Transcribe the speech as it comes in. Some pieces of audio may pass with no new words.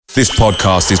This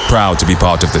podcast is proud to be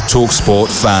part of the TalkSport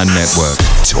Fan Network.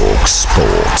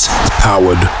 TalkSport.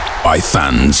 Powered by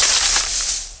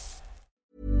fans.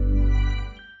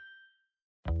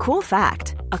 Cool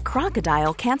fact, a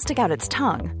crocodile can't stick out its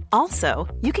tongue. Also,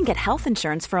 you can get health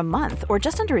insurance for a month or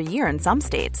just under a year in some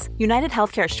states. United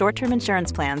Healthcare short-term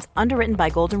insurance plans, underwritten by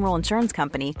Golden Rule Insurance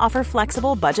Company, offer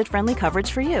flexible, budget-friendly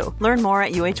coverage for you. Learn more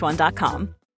at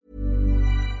uh1.com.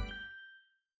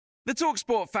 The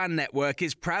TalkSport Fan Network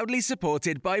is proudly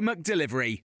supported by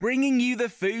McDelivery, bringing you the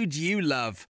food you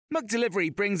love.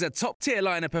 McDelivery brings a top-tier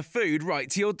lineup of food right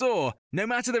to your door. No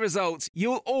matter the result,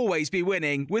 you'll always be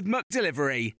winning with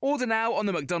McDelivery. Order now on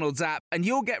the McDonald's app and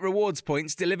you'll get rewards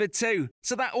points delivered too.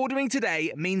 So that ordering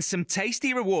today means some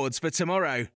tasty rewards for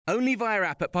tomorrow. Only via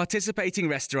app at participating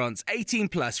restaurants. 18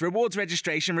 plus rewards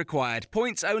registration required.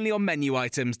 Points only on menu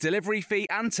items, delivery fee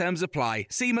and terms apply.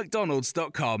 See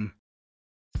mcdonalds.com.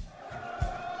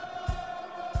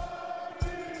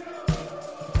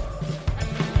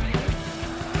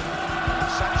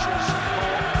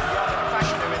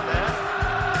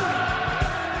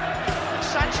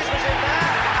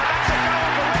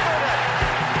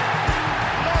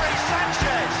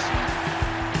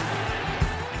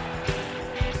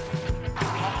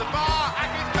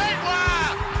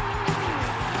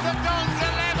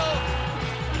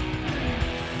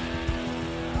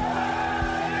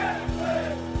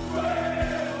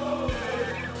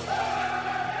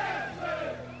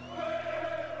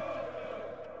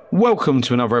 Welcome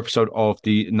to another episode of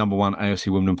the number one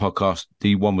AFC Wimbledon podcast.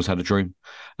 The One Was Had a Dream.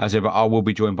 As ever, I will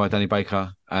be joined by Danny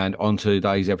Baker. And on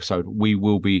today's episode, we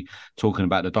will be talking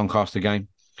about the Doncaster game.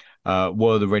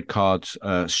 Were the red cards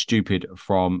stupid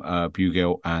from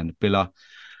Bugel and Billa?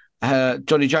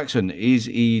 Johnny Jackson, is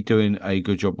he doing a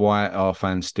good job? Why are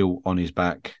fans still on his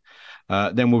back?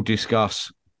 Then we'll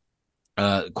discuss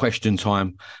question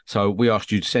time. So we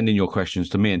asked you to send in your questions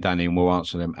to me and Danny, and we'll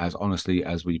answer them as honestly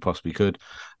as we possibly could.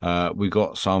 We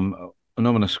got some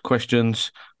anonymous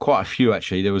questions, quite a few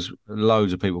actually. There was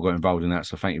loads of people got involved in that,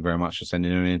 so thank you very much for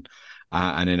sending them in.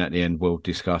 And then at the end, we'll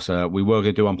discuss. We were going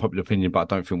to do unpopular opinion, but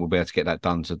I don't think we'll be able to get that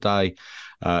done today.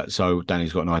 So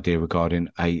Danny's got an idea regarding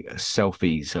a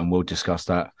selfies, and we'll discuss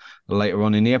that later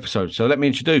on in the episode. So let me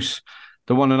introduce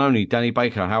the one and only Danny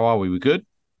Baker. How are we? We good?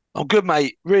 I'm good,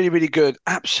 mate. Really, really good.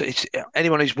 Absolutely.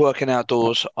 Anyone who's working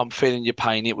outdoors, I'm feeling your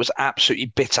pain. It was absolutely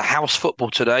bitter. House football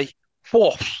today.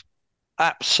 Fourth.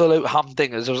 Absolute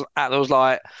humdingers.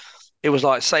 It was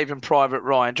like Saving Private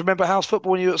Ryan. Do you remember house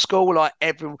football when you were at school?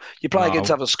 You play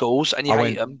against other schools and you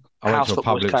hate them. I went to a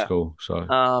public school, so.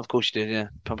 Of course you did, yeah.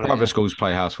 Private schools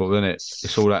play house football, isn't it?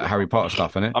 It's all that Harry Potter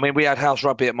stuff, isn't it? I mean, we had house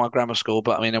rugby at my grammar school,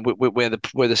 but I mean, we're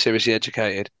the seriously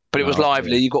educated. But it was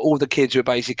lively. You got all the kids who were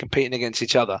basically competing against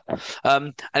each other,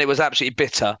 and it was absolutely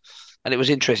bitter. And it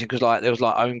was interesting because there was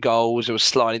own goals, there was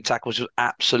sliding tackles. It was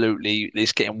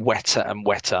it's getting wetter and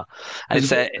wetter. And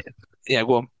yeah,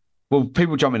 go on. Well,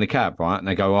 people jump in the cab, right, and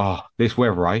they go, "Oh, this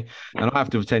weather, eh?" And I have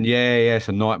to pretend, yeah, it's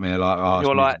a nightmare.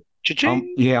 You're like,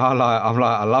 cha-ching.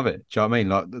 I love it. Do you know what I mean?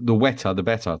 Like the wetter, the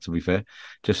better. To be fair,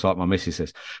 just like my missus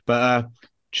says. But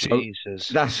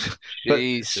Jesus, but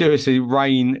seriously,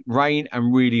 rain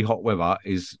and really hot weather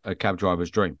is a cab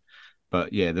driver's dream.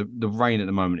 But yeah, the rain at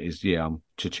the moment is I'm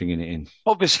cha-chinging it in.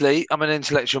 Obviously, I'm an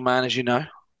intellectual man, as you know.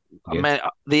 Yes.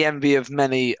 The envy of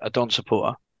many a Don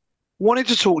supporter. Wanted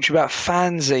to talk to you about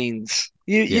fanzines.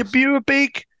 You're a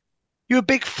big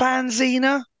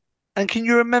fanziner, and can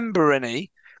you remember any?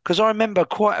 Because I remember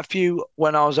quite a few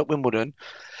when I was at Wimbledon.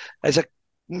 There's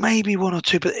maybe one or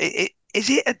two, but is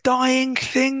it a dying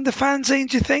thing? The fanzine,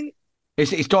 do you think?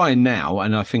 It's dying now,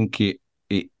 and I think it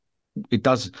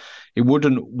does. It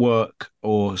wouldn't work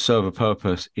or serve a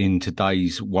purpose in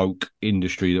today's woke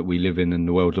industry that we live in and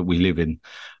the world that we live in.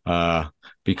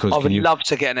 Because I would love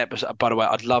to get an episode. By the way,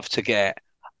 I'd love to get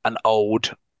an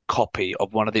old copy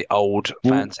of one of the old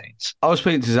fanzines. I was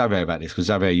speaking to Xavier about this because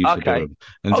Xavier used to do them.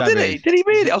 And Xavier, did he? Did he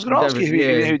really? I was going to ask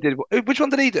you who did. Which one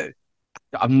did he do?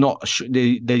 I'm not sure.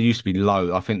 There used to be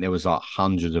loads. I think there was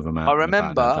hundreds of them out. I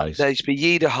remember there used to be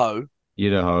Yida Ho.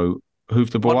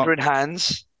 Hoof the ball Wandering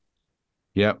Hands.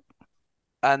 Yep.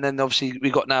 And then obviously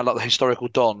we got now the historical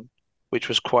Don, which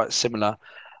was quite similar.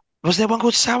 Was there one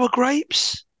called Sour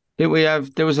Grapes? There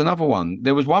was another one.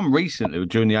 There was one recently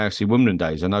during the AFC Wimbledon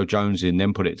days. I know Jonesy and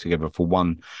them put it together for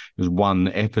one. It was one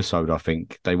episode, I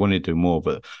think. They wanted to do more,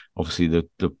 but obviously the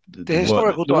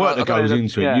work that goes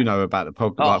into it, about the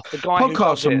podcast.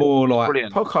 Podcasts are more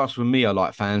podcasts for me are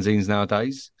like fanzines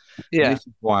nowadays. Yeah. This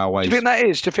is why I always. Do you think that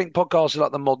is? Do you think podcasts are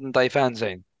like the modern day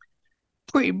fanzine?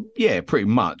 Pretty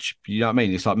much. You know what I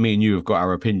mean? It's like me and you have got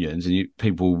our opinions, and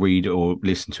people read or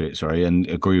listen to it, and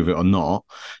agree with it or not.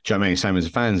 Do you know what I mean? Same as a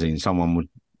fanzine. Someone would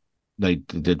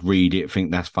they'd read it,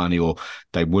 think that's funny, or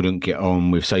they wouldn't get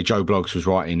on with, say, Joe Bloggs was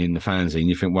writing in the fanzine.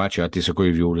 You think, well, actually, I disagree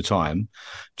with you all the time.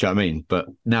 Do you know what I mean? But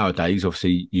nowadays,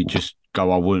 obviously, you just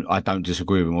go, I don't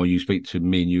disagree with him, or you speak to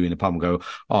me and you in the pub and go,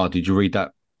 oh, did you read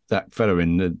that fella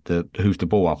in the Who's the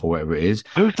Ball Up or whatever it is?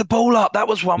 Who's the Ball Up? That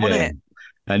was one, wasn't it?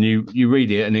 And you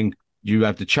read it, and then you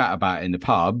have the chat about it in the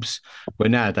pubs. Where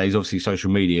nowadays, obviously,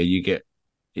 social media, you get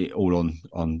it all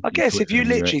on. I guess if you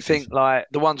literally think like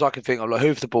the ones I can think of, like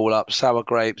Hoof the Ball Up, Sour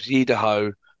Grapes,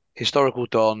 Yeedaho, Historical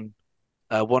Don,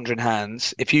 Wandering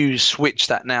Hands. If you switch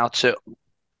that now to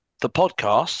the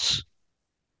podcasts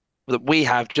that we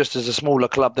have, just as a smaller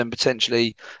club than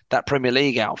potentially that Premier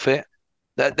League outfit,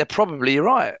 they're probably, you're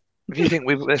right. If you think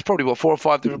there's probably 4 or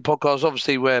 5 different podcasts,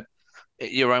 obviously where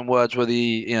your own words were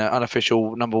the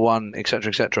unofficial number one, etc.,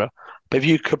 etc. But if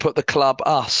you could put the club,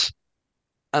 us,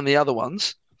 and the other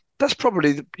ones,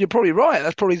 you're probably right.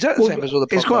 That's probably exactly the same as all the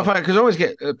podcasts. It's quite funny because I always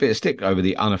get a bit of stick over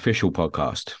the unofficial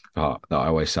podcast part that I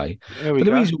always say. But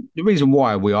the reason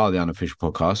why we are the unofficial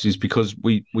podcast is because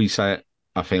we say it,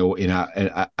 I feel, in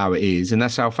how it is, and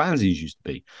that's how fanzines used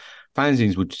to be.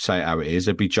 Fanzines would say it how it is.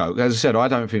 They'd be joke. As I said, I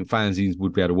don't think fanzines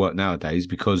would be able to work nowadays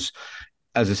because,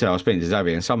 as I said, I was speaking to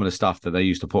Xavier, and some of the stuff that they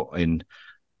used to put in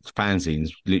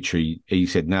fanzines, literally, he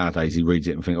said nowadays he reads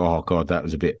it and think, oh God, that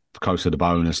was a bit close to the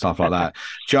bone and stuff like that.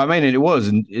 Do you know what I mean? And it was,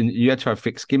 and you had to have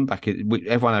thick skin back.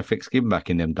 Everyone had thick skin back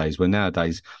in them days. When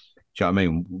nowadays, do you know what I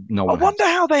mean? No one. I wonder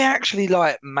how they actually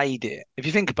made it. If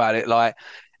you think about it,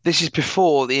 this is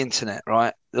before the internet,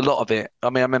 right? A lot of it.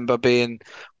 I mean, I remember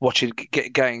watching,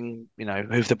 getting,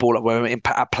 Hoof the Ball Up, where we were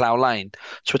at Plough Lane.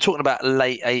 So we're talking about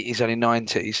late 80s, early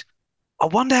 90s. I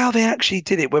wonder how they actually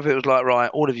did it, whether it was like,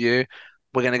 right, all of you,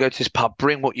 we're going to go to this pub,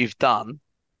 bring what you've done,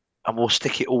 and we'll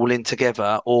stick it all in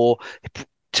together, or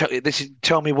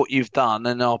tell me what you've done,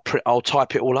 and I'll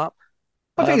type it all up.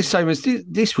 I think it's the same as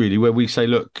this, really, where we say,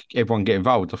 look, everyone get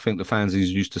involved. I think the fanzines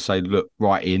used to say, look,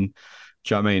 write in.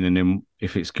 Do you know what I mean? And then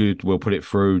if it's good, we'll put it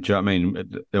through. Do you know what I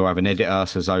mean? They'll have an editor.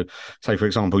 So, say, for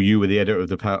example, you were the editor of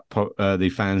the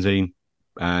fanzine,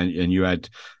 and you had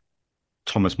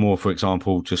Thomas Moore, for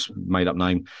example, just made up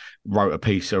name, wrote a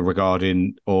piece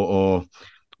regarding, or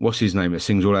what's his name that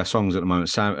sings all our songs at the moment?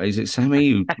 Sam, is it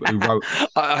Sammy who wrote?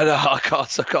 I can't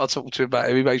talk to him about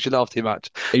him. He makes you laugh too much.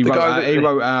 He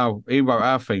wrote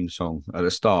our theme song at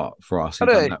the start for us. He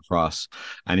done that for us,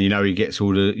 and he gets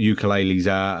all the ukuleles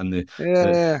out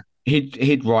and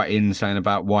He'd write in saying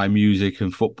about why music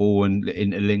and football and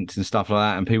interlinked and stuff like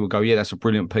that, and people go, yeah, that's a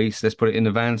brilliant piece, let's put it in the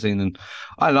fanzine. And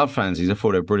I love fanzines. I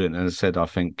thought they're brilliant. As I said, I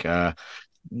think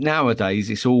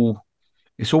nowadays it's all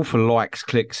for likes,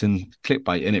 clicks, and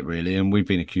clickbait, isn't it, really? And we've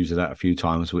been accused of that a few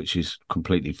times, which is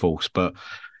completely false. But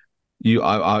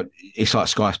it's like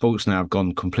Sky Sports now have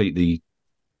gone completely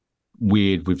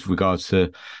weird with regards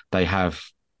to, they have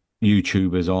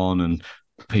YouTubers on and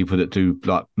people that do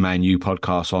like Man U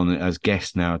podcasts on it as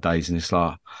guests nowadays, and it's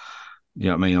like, you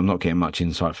know what I mean? I'm not getting much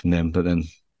insight from them, but then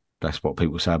that's what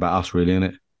people say about us, really, isn't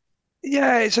it?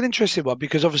 Yeah, it's an interesting one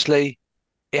because obviously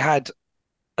it had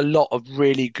a lot of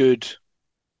really good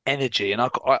energy, and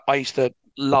I used to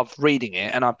love reading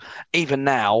it, and I'm even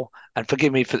now, and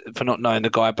forgive me for not knowing the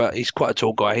guy, but he's quite a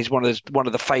tall guy. He's one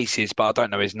of the faces, but I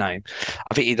don't know his name.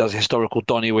 I think he does Historical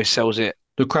Don. He always sells it.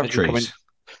 The Crabtrees.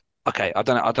 Okay, I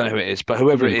don't know who it is, but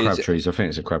whoever it is, Crabtrees. I think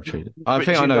it's a Crabtree. I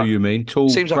think I know who you mean.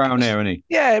 Tall, brown hair, isn't he?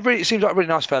 Yeah, it seems like a really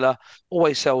nice fella.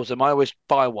 Always sells them. I always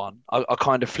buy one. I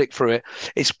kind of flick through it.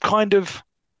 It's kind of,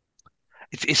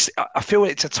 I feel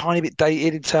it's a tiny bit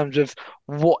dated in terms of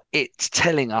what it's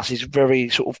telling us is very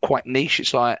sort of quite niche.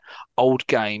 It's like old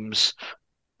games,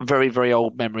 very, very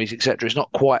old memories, etc. It's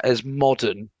not quite as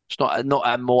modern. It's not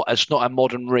a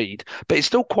modern read, but it's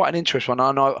still quite an interesting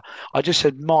one. I just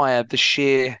admire the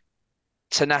sheer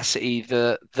tenacity,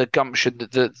 the gumption,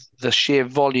 the sheer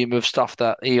volume of stuff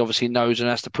that he obviously knows and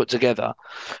has to put together.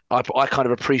 I kind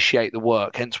of appreciate the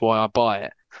work, hence why I buy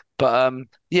it. But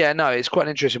yeah, no, it's quite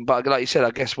interesting. But like you said,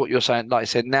 I guess what you're saying, like I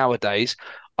said, nowadays,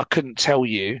 I couldn't tell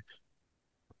you.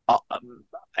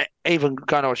 Even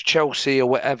going to watch Chelsea or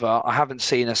whatever, I haven't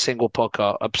seen a single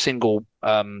podcast, a single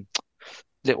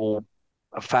little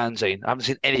fanzine. I haven't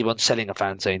seen anyone selling a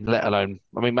fanzine, let alone.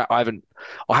 I mean, I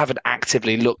haven't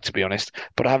actively looked, to be honest,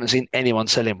 but I haven't seen anyone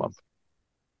selling one.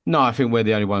 No, I think we're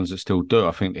the only ones that still do.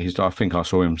 I think I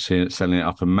saw him selling it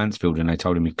up in Mansfield, and they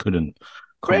told him he couldn't.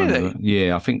 Really?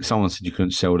 Yeah, I think someone said you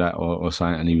couldn't sell that or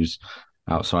something, and he was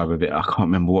outside of it. I can't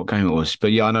remember what game it was,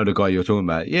 but yeah, I know the guy you're talking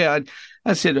about. Yeah,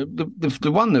 I said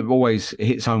the one that always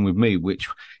hits home with me, which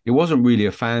it wasn't really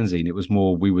a fanzine. It was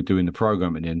more we were doing the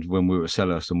programming in when we were at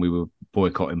Sellers and we were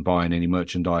boycotting buying any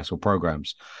merchandise or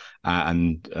programs,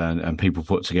 and people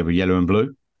put together Yellow and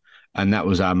Blue. And that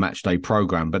was our match day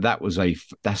program, but that's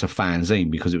a fanzine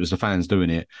because it was the fans doing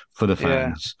it for the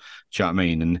fans. Do you know what I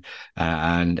mean?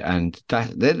 And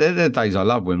they're the days I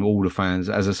love when all the fans,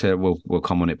 as I said, we'll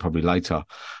come on it probably later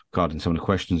regarding some of the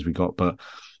questions we got. But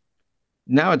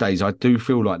nowadays, I do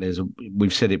feel like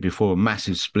we've said it before, a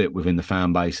massive split within the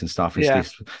fan base and stuff.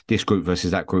 It's this group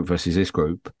versus that group versus this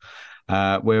group.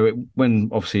 When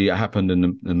obviously it happened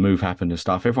and the move happened and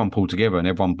stuff, everyone pulled together and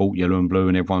everyone bought Yellow and Blue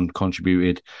and everyone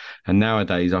contributed. And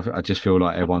nowadays, I just feel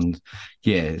like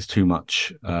it's too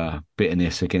much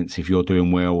bitterness against if you're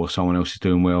doing well or someone else is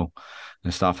doing well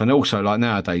and stuff. And also, like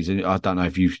nowadays, I don't know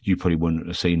if you probably wouldn't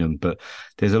have seen them, but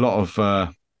there's a lot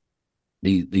of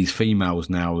these females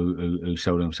now who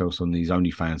sell themselves on these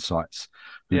OnlyFans sites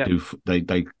who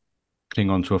they cling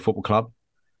on to a football club.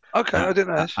 Okay, I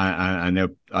didn't know.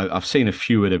 And I've seen a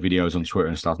few of their videos on Twitter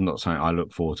and stuff. I'm not saying I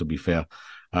look for, to be fair.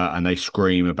 And they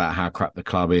scream about how crap the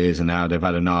club is and how they've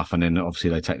had enough. And then obviously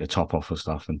they take the top off and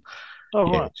stuff. And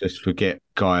just forget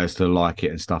guys to like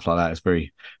it and stuff like that. It's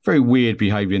very, very weird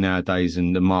behaviour nowadays.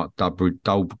 And the Mark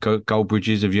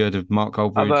Goldbridges, have you heard of Mark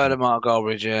Goldbridge? I've heard of Mark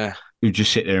Goldbridge, yeah. Who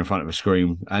just sit there in front of a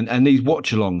screen. And these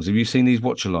watch-alongs, have you seen these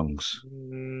watch-alongs?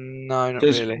 No, not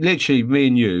really. Literally, me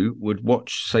and you would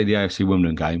watch, say, the AFC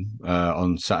Wimbledon game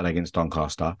on Saturday against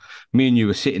Doncaster. Me and you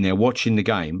were sitting there watching the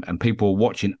game, and people were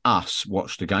watching us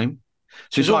watch the game.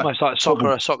 So it's almost like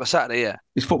Soccer Saturday, yeah.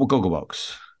 It's football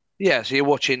Gogglebox. Yeah, so you're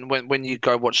watching when you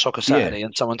go watch Soccer Saturday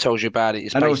and someone tells you about it.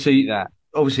 It's and basically that.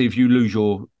 Obviously, if you lose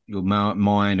your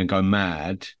mind and go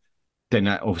mad, then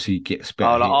that obviously gets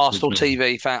better. Oh, like Arsenal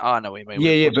TV fan. I know what you mean.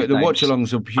 Yeah, but the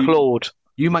watch-alongs are huge. Claude.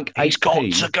 You make 8p. He's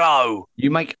got to go.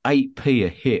 You make 8p a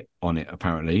hit on it,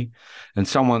 apparently. And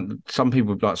some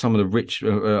people, like some of the rich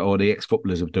or the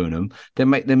ex-footballers are doing them. They're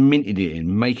minted it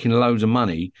in, making loads of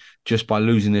money just by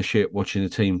losing their shit, watching the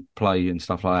team play and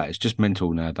stuff like that. It's just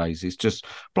mental nowadays. It's just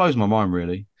blows my mind,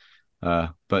 really.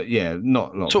 But yeah,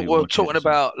 not a lot of people. Talking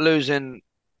about losing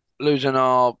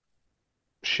our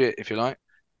shit, if you like.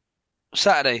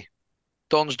 Saturday,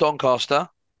 Doncaster.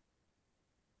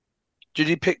 Did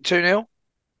you pick 2-0?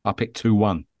 I picked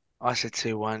 2-1. I said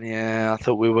 2-1. Yeah, I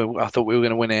thought we were going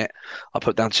to win it. I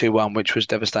put down 2-1, which was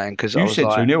devastating because you said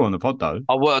 2-0 on the pod though.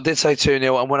 I did say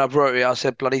 2-0, and when I wrote it, I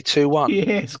said bloody 2-1.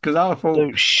 Yes, because I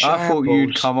thought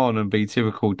you'd come on and be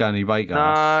typical Danny Baker.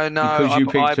 No, because you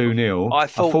picked 2-0. I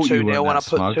thought 2-0 when I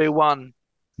put 2-1.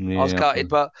 Yeah, I was gutted,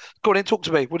 but go on in, talk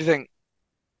to me. What do you think?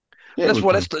 Yeah,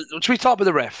 should we start with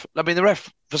the ref? I mean, the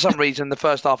ref, for some reason, the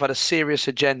first half had a serious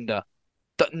agenda.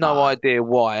 No idea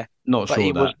why. Not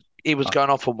sure he was going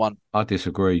off on one. I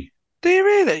disagree. Do you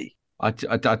really? I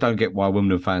don't get why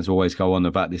Wimbledon fans always go on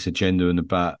about this agenda and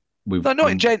about... No,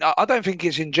 not in general. I don't think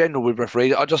it's in general with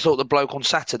referees. I just thought the bloke on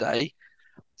Saturday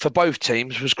for both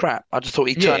teams was crap. I just thought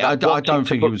he turned up I don't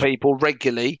think to people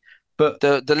regularly. But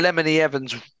the Lemony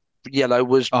Evans yellow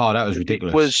was... Oh, that was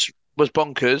ridiculous. Was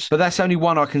bonkers. But that's only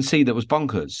one I can see that was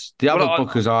bonkers. The other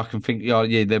bookers I can think,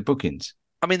 they're bookings.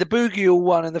 I mean, the Bougiel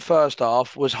one in the first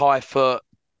half was high foot.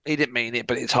 He didn't mean it,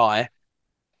 but it's high.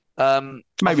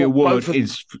 Maybe a word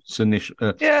is initial.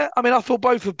 Yeah, I mean, I thought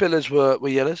both of Biller's were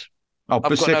yellows. Oh,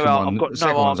 the second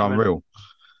one's unreal.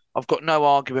 I've got no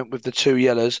argument with the two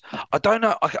yellows. I don't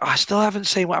know. I still haven't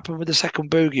seen what happened with the second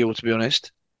Bougiel, to be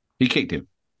honest. He kicked him.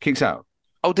 Kicks out.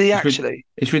 Oh, did he actually?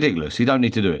 It's ridiculous. You don't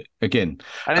need to do it again.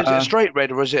 And is it a straight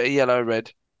red or is it a yellow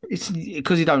red? It's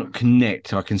because he don't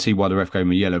connect. I can see why the ref gave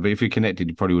him a yellow, but if he connected,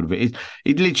 he probably would have been.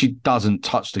 He literally doesn't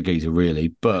touch the geezer,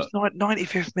 really. But it's like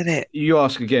 95th minute. You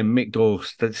ask again, Mick Doyle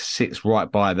sits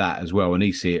right by that as well, and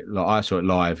he see it. Like I saw it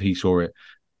live, he saw it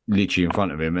literally in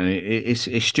front of him, and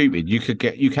it's stupid. You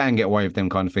can get away with them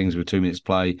kind of things with 2 minutes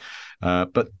play.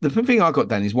 But the thing I got,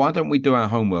 Dan, is why don't we do our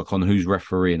homework on who's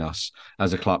refereeing us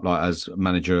as a club, like as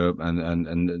manager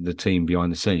and the team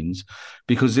behind the scenes,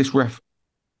 because this ref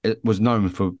was known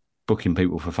for booking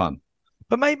people for fun.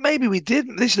 But maybe we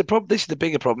didn't. This is the problem. This is the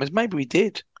bigger problem. Is maybe we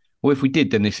did. Well, if we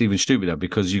did, then it's even stupider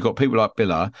because you've got people like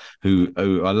Biller, who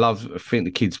I love. I think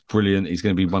the kid's brilliant. He's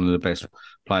going to be one of the best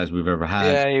players we've ever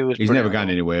had. Yeah, he's never going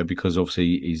anywhere because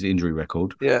obviously his injury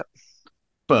record. Yeah,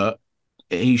 but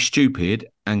he's stupid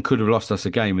and could have lost us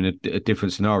a game in a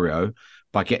different scenario.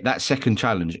 But get that second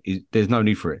challenge. There's no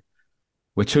need for it.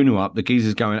 We're 2-0 up. The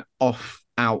geezer's going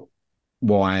out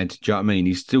wide. Do you know what I mean?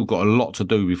 He's still got a lot to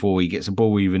do before he gets the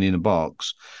ball even in the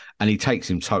box. and he takes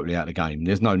him totally out of the game.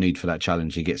 There's no need for that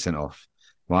challenge. He gets sent off.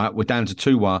 Right, we're down to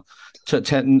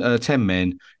 2-1, 10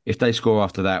 men. If they score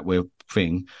after that, we're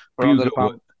thing.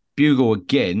 Bugle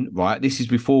again, right? This is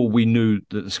before we knew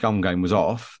that the Scum game was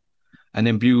off. And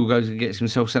then Bugle goes and gets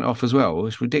himself sent off as well.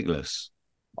 It's ridiculous.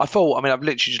 I've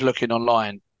literally just looking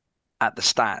online at the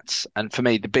stats. And for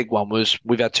me, the big one was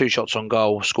we've had 2 shots on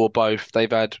goal, scored both.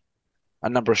 They've had a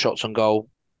number of shots on goal.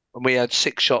 And we had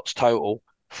 6 shots total,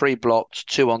 3 blocked,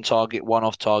 2 on target, 1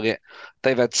 off target.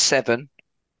 They've had 7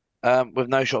 with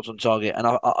no shots on target. And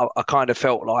I kind of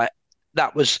felt like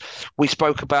that was, we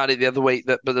spoke about it the other week,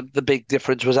 but the big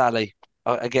difference was Ali.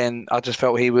 Again, I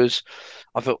felt he was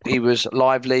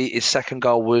lively. His second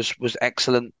goal was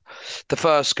excellent. The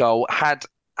first goal, had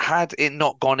it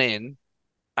not gone in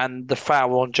and the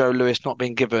foul on Joe Lewis not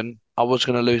been given, I was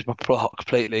going to lose my plot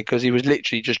completely because he was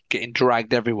literally just getting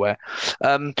dragged everywhere.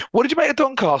 What did you make of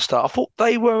Doncaster? I thought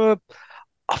they were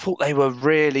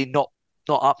really not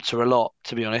up to a lot,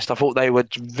 to be honest. I thought they were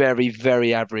very,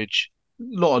 very average.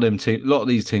 A lot of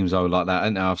these teams are like that,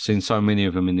 and I've seen so many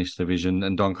of them in this division.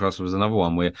 And Doncaster was another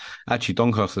one where actually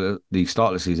Doncaster, at the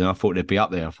start of the season, I thought they'd be up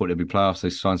there. I thought they'd be playoffs.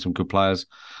 They signed some good players,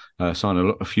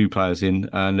 signed a few players in,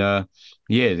 and I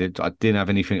didn't have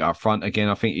anything up front. Again,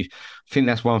 I think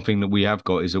that's one thing that we have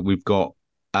got is that we've got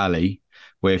Ali,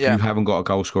 where if you haven't got a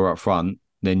goal scorer up front,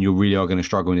 then you really are going to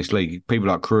struggle in this league. People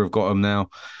like Crew have got them now.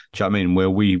 Do you know what I mean? Where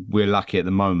we're lucky at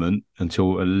the moment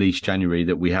until at least January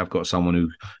that we have got someone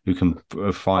who can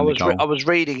find the goal. I was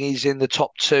reading he's in the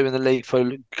top 2 in the league for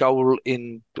goal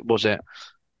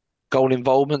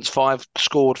involvements, 5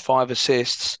 scored, 5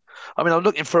 assists. I mean, I'm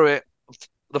looking through it.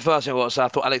 The first thing I got to say, I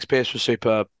thought Alex Pearce was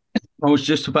superb. I was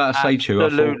just about to say to you,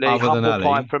 absolutely, I thought, other than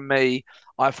Ali, from me,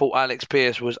 I thought Alex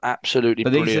Pearce was absolutely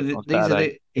brilliant. These are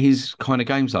his kind of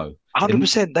games, though.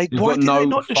 100%. Why did they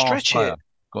not just stretch it?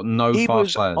 Got no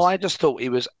fast players. I just thought he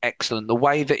was excellent. The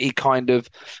way that he kind of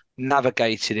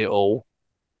navigated it all,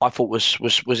 I thought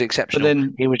was exceptional. But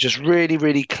then, he was just really,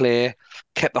 really clear,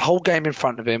 kept the whole game in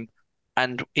front of him,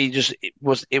 and it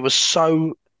was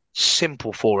so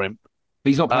simple for him. But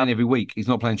he's not playing every week. He's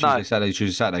not playing Tuesday,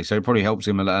 Saturday. So it probably helps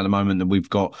him at the moment that we've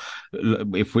got.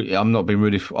 I'm not being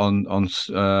rude on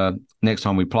next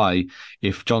time we play.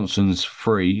 If Johnson's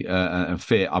free and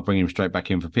fit, I'll bring him straight back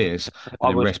in for Pearce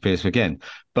and then rest Pearce again.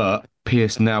 But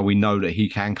Pearce, now we know that he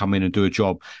can come in and do a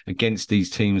job against these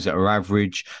teams that are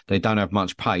average. They don't have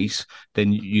much pace.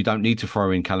 Then you don't need to throw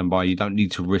in Callum By. You don't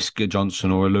need to risk a Johnson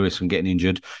or a Lewis from getting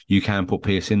injured. You can put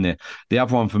Pearce in there. The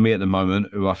other one for me at the moment,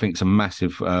 who I think is a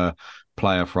massive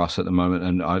player for us at the moment,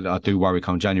 and I do worry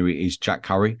come January, is Jack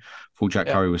Curry. I thought Jack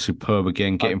Curry was superb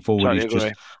again, getting forward. Totally he's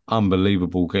just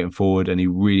unbelievable getting forward, and he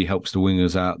really helps the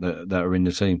wingers out that are in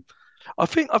the team. I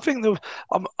think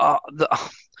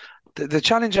the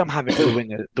challenge I'm having for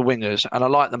the wingers, and I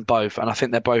like them both, and I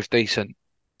think they're both decent,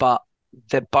 but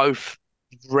they're both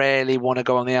rarely want to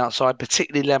go on the outside,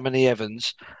 particularly Lemony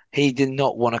Evans. He did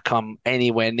not want to come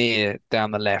anywhere near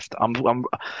down the left.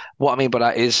 What I mean by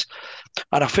that is,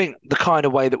 and I think the kind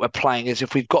of way that we're playing is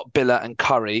if we've got Billa and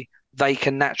Curry, they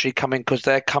can naturally come in because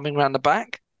they're coming around the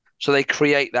back. So they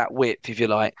create that width, if you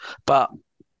like. But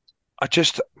I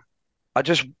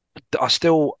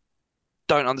still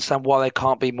don't understand why they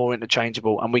can't be more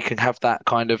interchangeable, and we can have that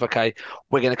kind of, okay,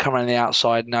 we're going to come around the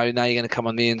outside. No, now you're going to come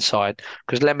on the inside.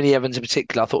 Because Lemony Evans in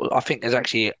particular, I think is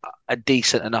actually a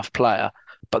decent enough player,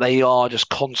 but they are just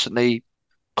constantly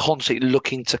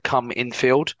looking to come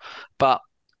infield. But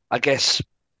I guess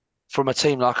from a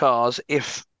team like ours,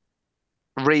 if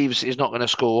Reeves is not going to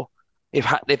score,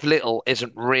 if Little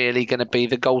isn't really going to be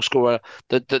the goal scorer,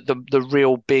 the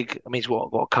real big, I mean, he's got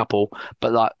a couple,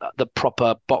 but like the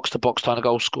proper box to box kind of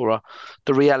goal scorer,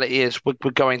 the reality is we're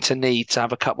going to need to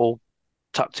have a couple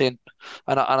tucked in,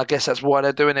 and I guess that's why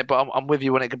they're doing it. But I'm with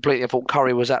you on it completely. I thought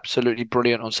Curry was absolutely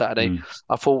brilliant on Saturday.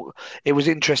 I thought it was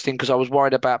interesting because I was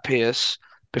worried about Pearce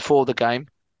before the game.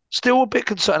 Still a bit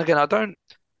concerned again.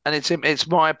 And it's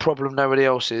my problem, nobody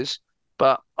else's.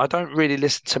 But I don't really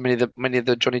listen to many of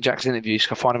the Johnny Jackson interviews.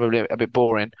 I find them a bit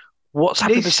boring. What's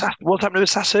happening with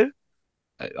Sasu?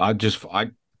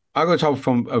 I got told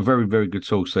from a very, very good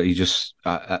source that he just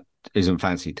isn't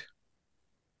fancied.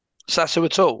 Sasu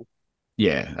at all?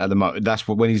 Yeah, at the moment, that's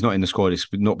when he's not in the squad. It's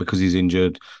not because he's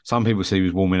injured. Some people say he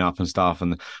was warming up and stuff,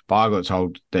 but I got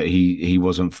told that he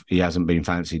hasn't been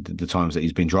fancied the times that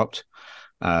he's been dropped.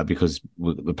 Because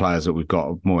the players that we've got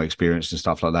are more experienced and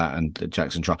stuff like that, and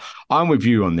Jackson Try. I'm with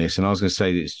you on this, and I was going to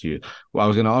say this to you. Well, I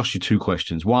was going to ask you 2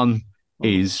 questions. One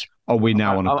is, are we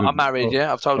now on a good... I'm married,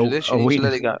 yeah? I've told you this. You need to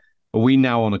let it go. Are we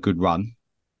now on a good run?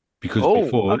 Because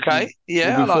okay.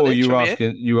 Yeah, I like before this from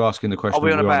you. you were asking the question, Are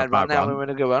we on a we're on a bad run bad now? run. We're in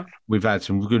a good one. We've had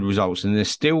some good results, and there's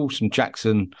still some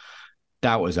Jackson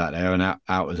doubters out there and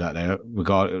outers out there.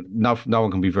 No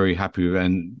one can be very happy with,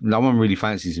 and no one really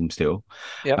fancies him still.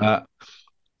 Yeah.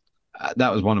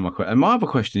 That was one of my questions. And my other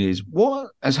question is,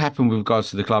 what has happened with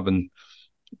regards to the club and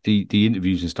the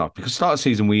interviews and stuff? Because start of the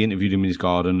season, we interviewed him in his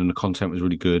garden and the content was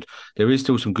really good. There is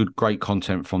still some great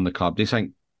content from the club. This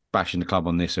ain't bashing the club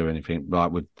on this or anything,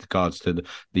 like with regards to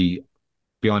the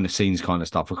behind the scenes kind of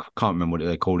stuff. I can't remember what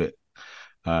they call it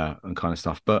and kind of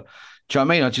stuff. But do you know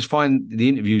what I mean? I just find the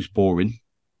interviews boring.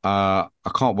 I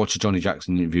can't watch a Johnny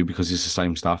Jackson interview because it's the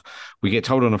same stuff. We get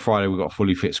told on a Friday we've got a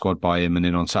fully fit squad by him, and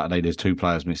then on Saturday there's 2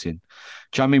 players missing.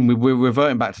 Do you know what I mean? We're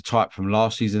reverting back to type from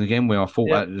last season again, where I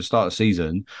thought at the start of the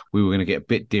season we were going to get a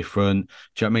bit different.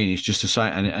 Do you know what I mean? It's just the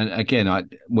same. And again,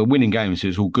 we're winning games, so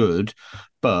it's all good,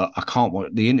 but I can't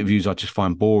watch the interviews. I just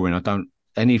find boring. I don't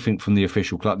anything from the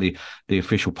official club, the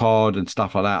official pod and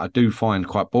stuff like that. I do find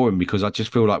quite boring because I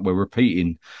just feel like we're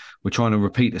trying to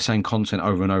repeat the same content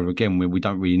over and over again when we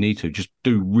don't really need to. Just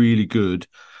do really good,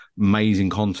 amazing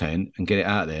content and get it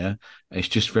out there. It's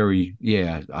just very,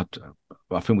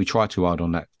 I think we try too hard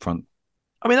on that front.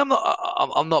 I mean,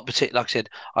 I'm not particular. Like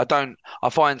I said, I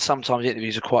find sometimes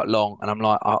interviews are quite long, and I'm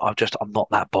like, I'm not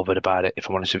that bothered about it, if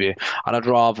I'm honest with you. And I'd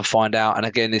rather find out. And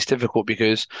again, it's difficult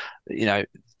because,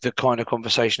 the kind of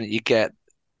conversation that you get,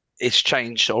 it's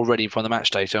changed already from the match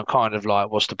day. So I'm kind of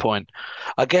like, what's the point?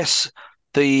 I guess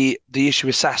the issue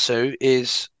with Sasu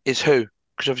is who?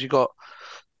 Because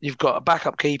you've got a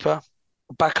backup keeper,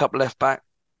 a backup left back,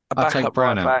 a backup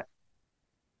right back.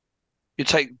 You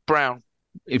take Brown.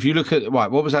 If you look at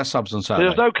what was our subs on Saturday? There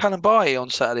was no Kalambayi on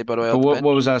Saturday, by the way. What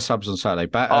was our subs on Saturday?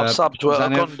 Our subs were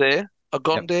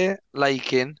Agondir,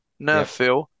 Lakin,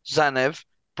 Nerfil, Zanev,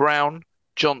 Brown,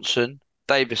 Johnson,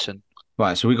 Davison.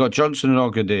 Right, so we got Johnson and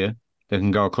Agondir. They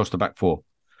can go across the back 4.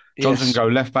 Johnson can go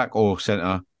left back or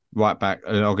centre, right back.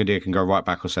 And Agondir can go right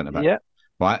back or centre back. Yeah.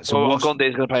 Right. So Agondir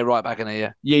is going to play right back in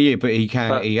here. Yeah, but he can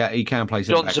play centre back.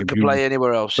 Johnson can play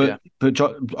anywhere else. But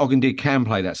Agondir can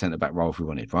play that centre back role if we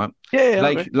wanted, right?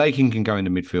 Yeah. Lakin can go in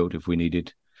the midfield if we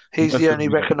needed. He's the only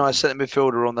recognised centre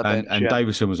midfielder on the bench. And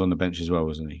Davison was on the bench as well,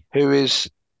 wasn't he? Who is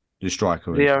the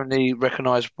striker? The only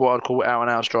recognised what I'd call out and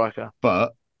out striker.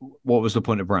 But what was the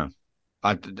point of Brown?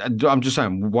 I'm just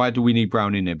saying, why do we need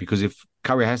Brown in there? Because if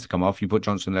Curry has to come off, you put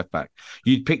Johnson left back.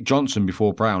 You'd pick Johnson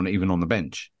before Brown, even on the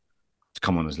bench, to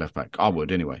come on as left back. I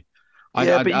would anyway.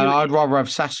 I'd rather have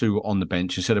Sasu on the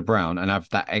bench instead of Brown and have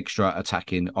that extra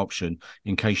attacking option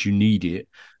in case you need it.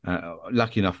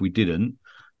 Lucky enough, we didn't.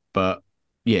 But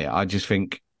yeah, I just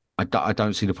think I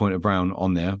don't see the point of Brown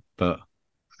on there. But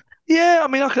yeah, I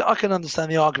mean, I can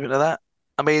understand the argument of that.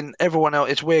 I mean, everyone else,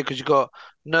 it's weird because you've got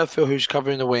Nerfil who's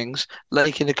covering the wings,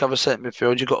 Lakin to cover centre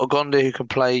midfield, you've got Agondir who can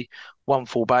play one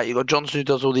full-back, you've got Johnson who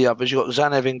does all the others, you've got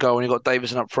Zanev in goal, and you've got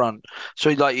Davison up front. So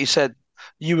like you said,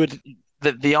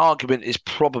 the argument is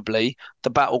probably the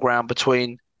battleground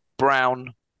between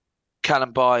Brown,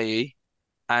 Kalambayi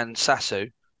and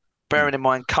Sasu. Bearing in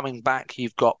mind, coming back,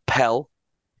 you've got Pell.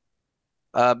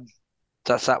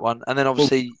 That's that one. And then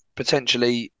obviously,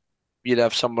 potentially, you'd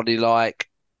have somebody like,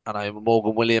 I don't know,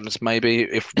 Morgan Williams, maybe,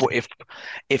 if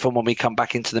and when we come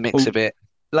back into the mix of it.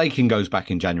 Lakin goes back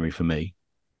in January for me.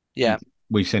 Yeah.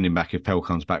 We send him back if Pell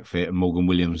comes back fit, and Morgan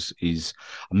Williams is...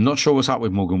 I'm not sure what's up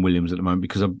with Morgan Williams at the moment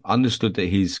because I've understood that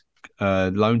his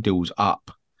loan deal's up.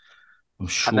 I'm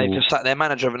sure... And they've just sacked their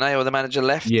manager, haven't they? Or the manager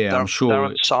left? Yeah, I'm sure...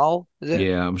 Darren Saul, is it?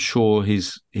 Yeah, I'm sure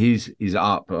he's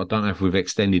up. I don't know if we've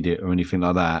extended it or anything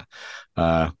like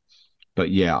that.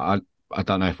 But yeah, I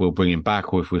don't know if we'll bring him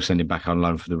back or if we'll send him back on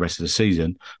loan for the rest of the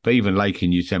season. But even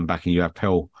Lakin, you send back and you have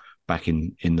Pell back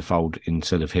in the fold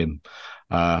instead of him.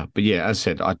 But yeah, as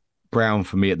I said, Brown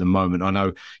for me at the moment. I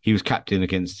know he was captain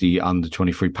against the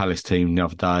under-23 Palace team the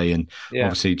other day, and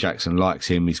obviously Jackson likes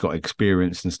him. He's got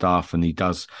experience and stuff, and he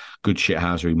does good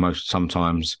shithousery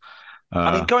sometimes.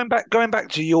 I mean, going back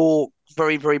to your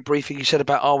very, very brief thing you said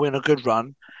about are we on a good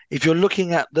run? If you're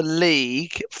looking at the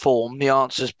league form, the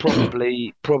answer is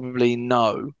probably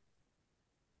no,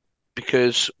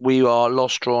 because we are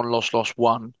lost, drawn, lost,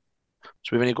 won.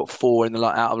 So we've only got 4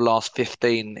 out of the last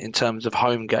 15 in terms of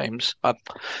home games. The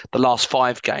last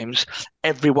 5 games,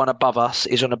 everyone above us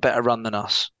is on a better run than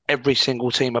us. Every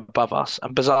single team above us,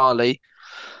 and bizarrely,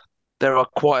 there are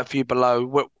quite a few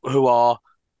below who are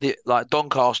like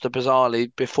Doncaster.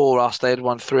 Bizarrely, before us, they had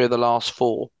won 3 of the last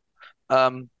 4.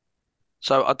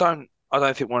 So I don't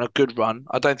think we're on a good run.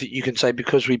 I don't think you can say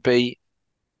because we beat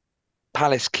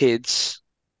Palace Kids,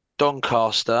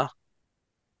 Doncaster,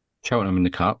 Cheltenham in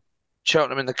the cup.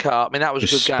 Cheltenham in the cup. I mean, that was a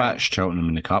good game. Dispatched Cheltenham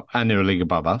in the cup, and they're a league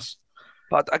above us.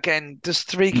 But again, does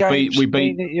 3 games We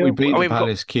beat the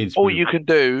Palace kids. All you can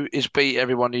do is beat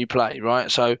everyone you play,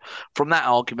 right? So from that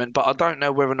argument, but I don't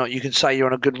know whether or not you can say you're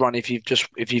on a good run if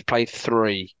you've played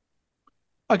 3.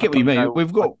 I get what you mean.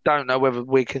 I don't know whether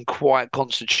we can quite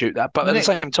constitute that, but at the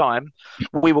same time,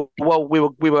 we were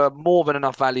more than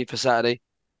enough value for Saturday.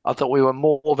 I thought we were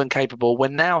more than capable. We're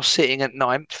now sitting at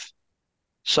 9th,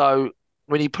 so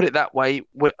when you put it that way,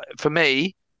 for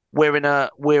me, we're in a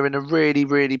really,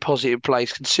 really positive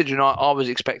place, considering I was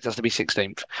expecting us to be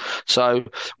 16th. So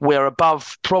we're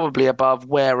probably above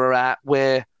where we're at.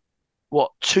 We're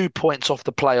 2 points off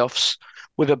the playoffs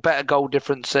with a better goal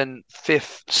difference than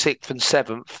 5th, 6th, and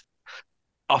 7th.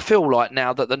 I feel like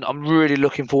now that I'm really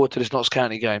looking forward to this Notts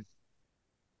County game.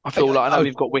 I know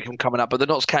we've got Wycombe coming up, but the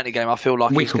Notts County game, I feel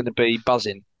like it's going to be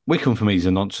buzzing. Wycombe for me is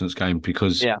a nonsense game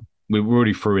because we're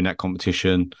already through in that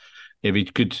competition. It'd be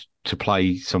good to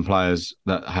play some players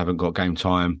that haven't got game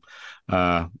time.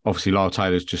 Obviously, Lyle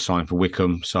Taylor's just signed for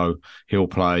Wycombe, so he'll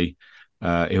play.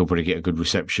 He'll probably get a good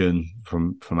reception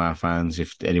from our fans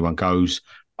if anyone goes.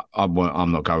 I'm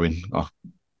not going. Oh,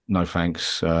 no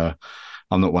thanks.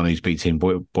 I'm not one who's beating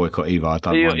boycott either. I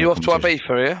don't. You're off to Ibiza,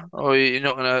 are you? Or you're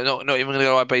not even going to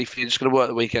go to Ibiza? You're just going to work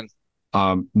the weekend.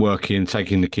 Working,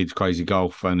 taking the kids crazy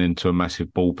golf and into a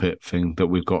massive ball pit thing that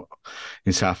we've got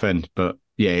in Southend. But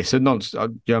yeah, it's a nonsense. You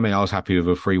know what I mean? I was happy with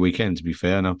a free weekend, to be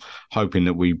fair, and I'm hoping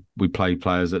that we play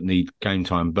players that need game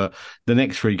time. But the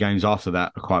next 3 games after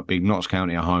that are quite big. Notts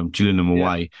County at home, Gillingham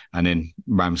away, and then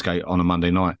Ramsgate on a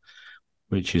Monday night,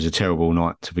 which is a terrible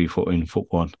night to be in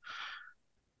football on.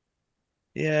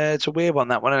 Yeah, it's a weird one,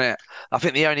 that one, isn't it? I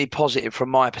think the only positive from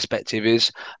my perspective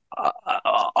is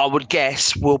I would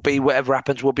guess will be whatever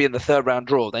happens will be in the 3rd round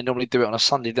draw. They normally do it on a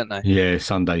Sunday, don't they? Yeah,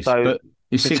 Sundays. So but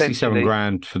it's 67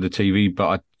 grand for the TV, but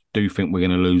I do think we're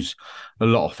going to lose a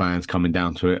lot of fans coming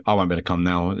down to it. I won't be able to come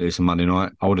now. It's a Monday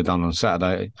night. I would have done on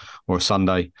Saturday or a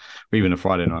Sunday, or even a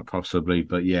Friday night possibly.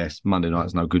 But yes, Monday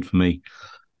night's no good for me.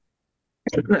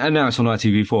 And now it's on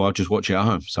ITV4. I'll just watch it at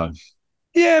home. So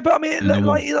yeah, but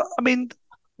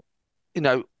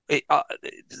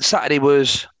Saturday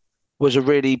was a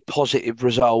really positive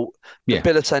result. Yeah.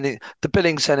 The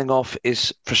Billing sending off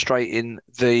is frustrating.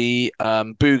 The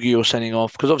Bougiel sending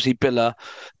off, because obviously Biller,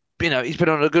 he's been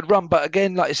on a good run. But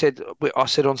again, like I said, I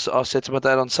said to my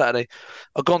dad on Saturday,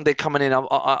 Agonde coming in.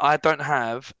 I don't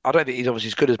think he's obviously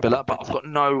as good as Biller, but I've got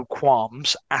no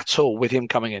qualms at all with him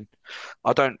coming in.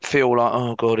 I don't feel like,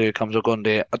 oh God, here comes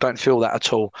Agonde. I don't feel that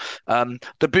at all. The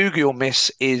Bougiel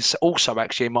miss is also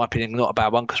actually, in my opinion, not a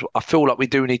bad one, because I feel like we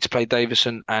do need to play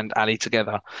Davison and Ali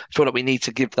together. I feel like we need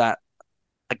to give that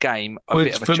a game a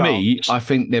bit of a chance. For me, I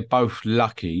think they're both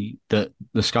lucky that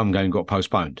the Scum game got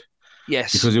postponed.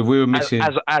 Yes, because if we were missing,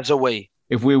 as are we.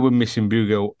 If we were missing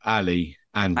Bougiel, Ali,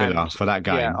 and Biller for that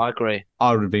game, yeah, I agree.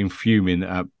 I would have been fuming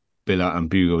at Biller and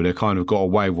Bougiel. They kind of got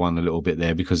away with one a little bit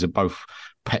there because they're both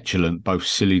petulant, both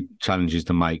silly challenges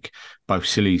to make, both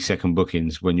silly second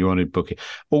bookings when you're on a booking.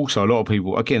 Also, a lot of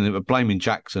people again are blaming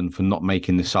Jackson for not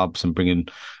making the subs and bringing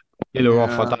Biller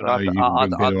off. I don't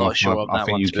know. I'm not sure. I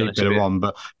think you keep Biller on,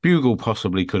 but Bougiel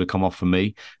possibly could have come off for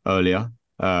me earlier.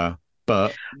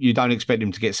 But you don't expect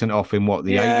him to get sent off in the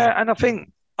 80th? Yeah, and I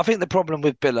think the problem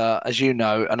with Biller, as you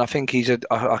know, and I think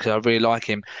I really like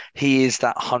him. He is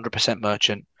that 100%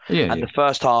 merchant. Yeah. And the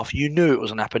first half, you knew it was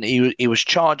going to happen. He was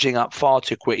charging up far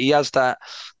too quick. He has that.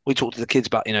 We talked to the kids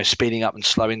about speeding up and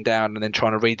slowing down, and then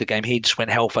trying to read the game. He just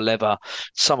went hell for leather.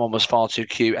 Someone was far too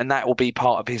cute, and that will be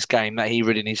part of his game that he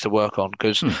really needs to work on,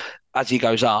 because as he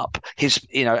goes up, his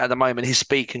at the moment his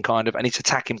speed can and his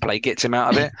attacking play gets him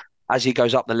out of it. As he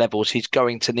goes up the levels, he's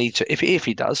going to need to, if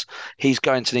he does, he's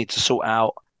going to need to sort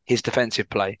out his defensive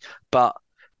play. But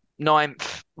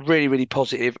 9th, really, really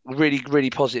positive, really, really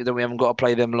positive that we haven't got to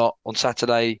play them lot on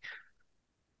Saturday.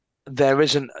 There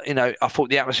isn't, I thought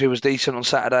the atmosphere was decent on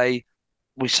Saturday.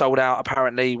 We sold out,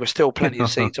 apparently. We're still plenty of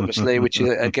seats, obviously, which is,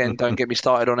 again, don't get me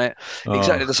started on it.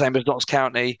 Exactly the same as Notts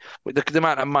County, with the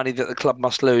amount of money that the club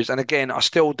must lose. And again, I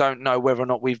still don't know whether or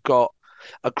not we've got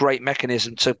a great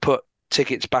mechanism to put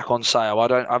tickets back on sale.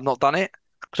 I've not done it.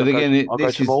 But again,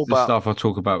 this is the stuff I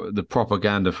talk about, the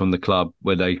propaganda from the club,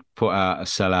 where they put out a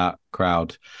sellout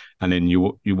crowd, and then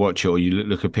you watch it or you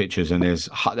look at pictures, and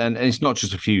and it's not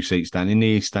just a few seats down in the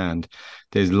East Stand.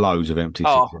 There's loads of empty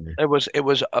seats in there. It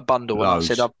was a bundle. Loads.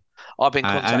 And I said I've been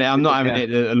contacted. And I'm not having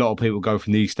it. A lot of people go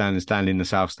from the East Stand and stand in the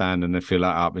South Stand, and they fill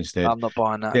that up instead. I'm not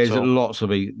buying that. There's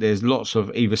lots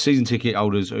of either season ticket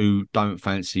holders who don't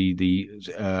fancy the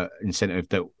incentive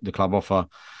that the club offer,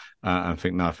 and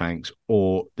think no thanks,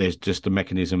 or there's just the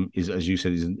mechanism is, as you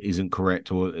said, isn't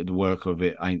correct, or the work of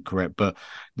it ain't correct. But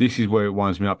this is where it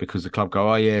winds me up, because the club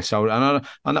go, oh yeah, sold,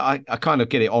 and I kind of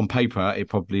get it on paper, it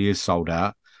probably is sold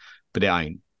out, but it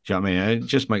ain't. Do you know what I mean? It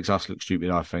just makes us look stupid,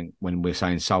 I think, when we're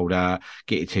saying sold out,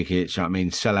 get your tickets. Do you know what I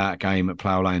mean? Sell out game at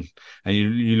Plough Lane, and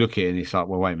you look at it and it's like,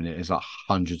 well, wait a minute, there's like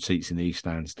 100 seats in the East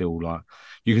Stand still. Like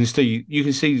you can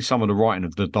see some of the writing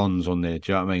of the Dons on there.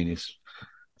 Do you know what I mean? It's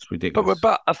ridiculous. But we're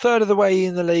about a third of the way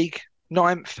in the league,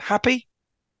 9th. Happy?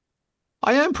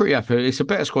 I am pretty happy. It's a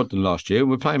better squad than last year.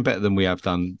 We're playing better than we have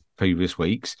done previous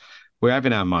weeks. We're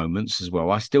having our moments as well.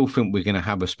 I still think we're going to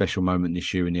have a special moment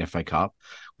this year in the FA Cup.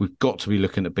 We've got to be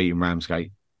looking at beating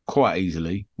Ramsgate quite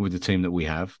easily with the team that we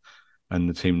have and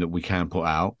the team that we can put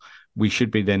out. We should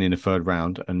be then in the third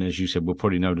round. And as you said, we'll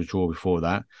probably know the draw before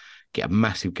that. Get a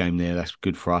massive game there. That's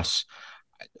good for us.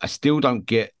 I still don't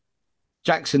get...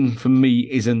 Jackson, for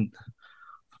me,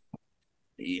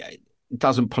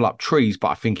 doesn't pull up trees, but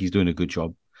I think he's doing a good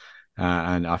job.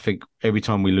 And I think every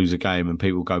time we lose a game and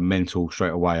people go mental straight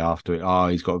away after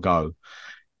it, he's got to go.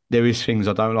 There is things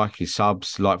I don't like, his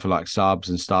subs, like subs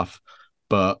and stuff,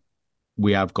 but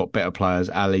we have got better players.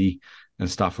 Ali and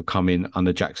stuff have come in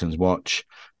under Jackson's watch.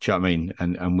 Do you know what I mean?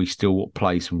 And we still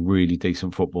play some really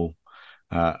decent football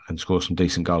and score some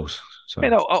decent goals. So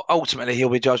ultimately, he'll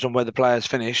be judged on where the players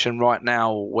finish, and right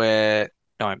now we're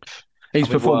 9th. He's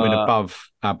performing above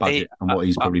our budget and what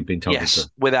he's probably been told. Yes,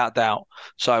 without doubt.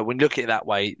 So when you look at it that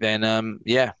way, then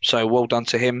so well done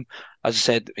to him. As I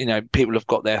said, people have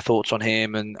got their thoughts on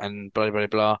him and blah blah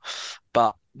blah.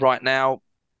 But right now,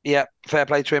 fair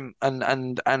play to him,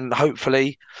 and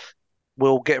hopefully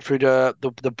we'll get through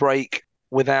the break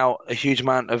without a huge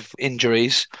amount of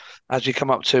injuries as we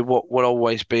come up to what will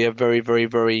always be a very, very,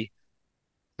 very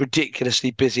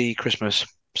ridiculously busy Christmas.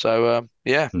 So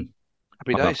happy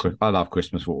days. I love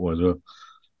Christmas football as well. Of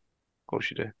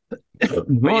course you do.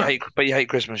 But you hate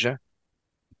Christmas, yeah?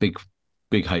 Big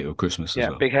hater of Christmas as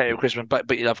well. Big hater of Christmas,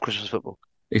 but you love Christmas football.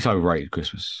 It's overrated,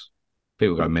 Christmas.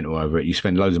 People go mental over it. You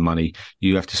spend loads of money.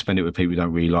 You have to spend it with people you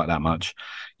don't really like that much.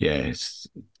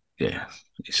 Just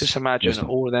imagine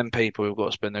all of them people who've got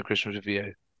to spend their Christmas with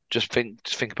you. Just think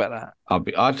about that.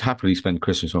 I'd happily spend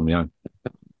Christmas on my own.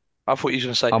 I thought you were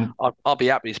going to say, I'll be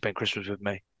happy to spend Christmas with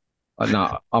me.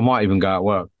 No, I might even go at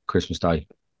work Christmas Day.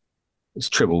 It's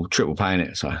triple paying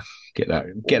it. So get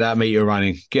that meter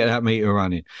running. Get that meter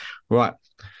running. Right.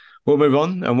 We'll move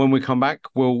on, and when we come back,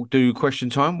 we'll do question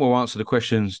time. We'll answer the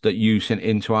questions that you sent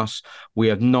in to us. We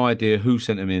have no idea who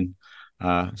sent them in,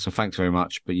 so thanks very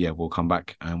much. But we'll come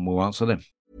back and we'll answer them.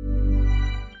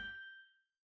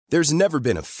 There's never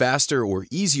been a faster or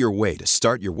easier way to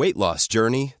start your weight loss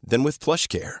journey than with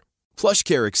PlushCare.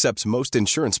 PlushCare accepts most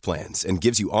insurance plans and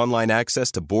gives you online access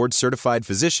to board-certified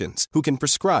physicians who can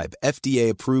prescribe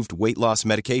FDA-approved weight loss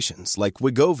medications like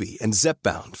Wegovy and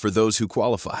Zepbound for those who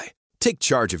qualify. Take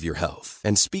charge of your health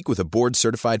and speak with a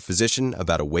board-certified physician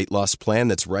about a weight loss plan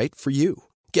that's right for you.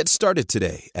 Get started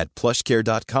today at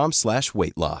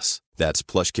plushcare.com/weightloss. That's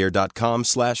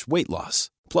plushcare.com/weightloss.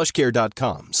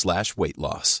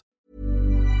 plushcare.com/weightloss.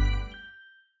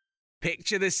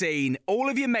 Picture the scene. All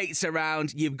of your mates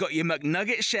around, you've got your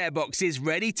McNugget share boxes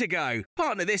ready to go.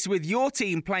 Partner this with your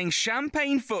team playing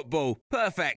champagne football.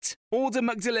 Perfect. Order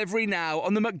McDelivery now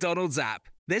on the McDonald's app.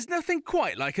 There's nothing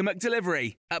quite like a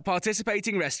McDelivery. At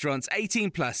participating restaurants,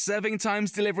 18 plus, serving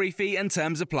times, delivery fee and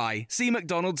terms apply. See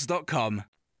mcdonalds.com.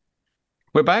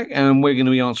 We're back and we're going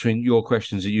to be answering your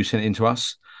questions that you sent in to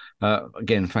us.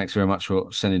 Again, thanks very much for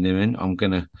sending them in. I'm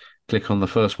going to click on the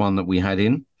first one that we had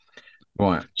in.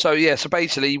 Right. So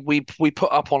basically we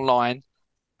put up online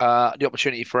the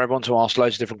opportunity for everyone to ask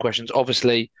loads of different questions.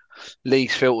 Obviously,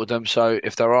 Lee's filtered them, so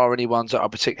if there are any ones that are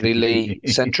particularly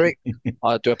Lee-centric,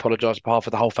 I do apologise on behalf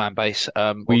of the whole fan base.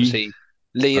 Obviously,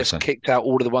 Lee has kicked out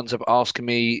all of the ones that are asking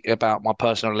me about my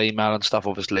personal email and stuff,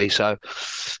 obviously. So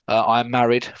I'm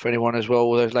married for anyone as well,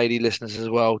 all those lady listeners as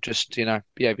well. Just,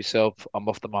 behave yourself. I'm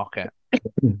off the market.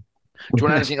 Do you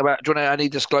want any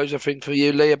disclosure thing for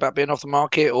you, Lee, about being off the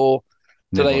market, or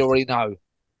do they already know?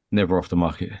 Never off the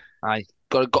market. Hey,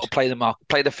 got to play the market,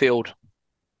 play the field.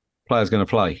 Player's going to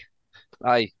play.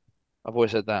 Hey, I've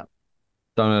always said that.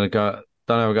 Don't ever go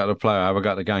to the player, have a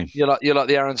go at the game. You're like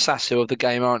the Aaron Sasso of the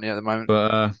game, aren't you, at the moment?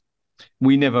 But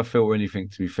we never filter anything,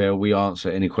 to be fair. We answer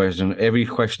any question. Every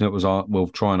question that was we'll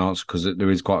try and answer, because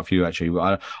there is quite a few,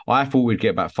 actually. I thought we'd get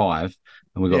about 5,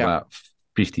 and we got about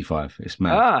 55. It's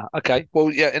mad. Okay. Well,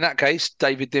 in that case,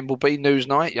 David Dimbleby,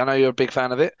 Newsnight. I know you're a big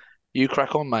fan of it. You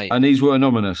crack on, mate. And these were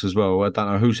anonymous as well. I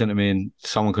don't know who sent them in.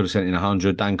 Someone could have sent in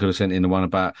 100. Dan could have sent in the one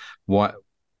about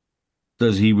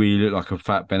does he really look like a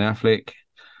fat Ben Affleck?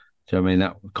 Do you know what I mean?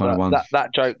 That kind of one.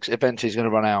 That joke's eventually is going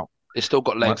to run out. It's still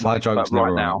got legs. My joke's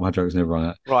never run out. My joke's never run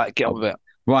out. Right, get on with it.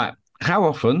 Right. How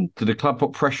often do the club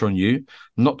put pressure on you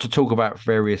not to talk about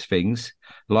various things,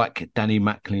 like Danny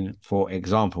Macklin, for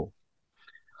example?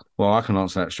 Well, I can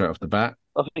answer that straight off the bat.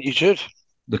 I think you should.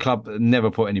 The club never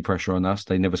put any pressure on us.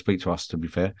 They never speak to us, to be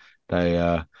fair.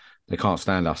 They can't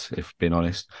stand us, if being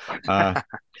honest.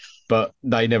 But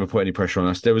they never put any pressure on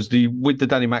us. There was with the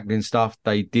Danny Macklin stuff,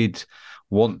 they did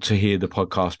want to hear the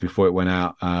podcast before it went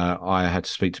out. I had to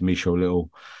speak to Michel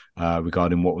Little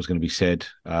regarding what was going to be said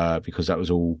because that was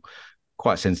all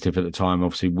quite sensitive at the time.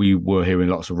 Obviously, we were hearing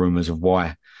lots of rumours of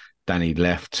why Danny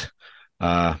left,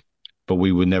 but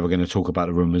we were never going to talk about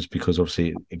the rumours because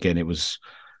obviously, again, it was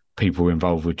people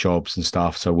involved with jobs and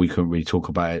stuff, so we couldn't really talk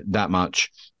about it that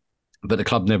much. But the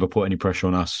club never put any pressure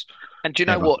on us. And do you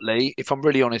know what, Lee? If I'm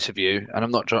really honest with you, and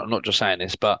I'm not just saying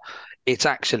this, but it's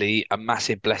actually a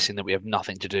massive blessing that we have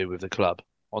nothing to do with the club.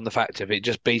 On the fact of it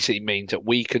just basically means that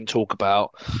we can talk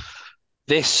about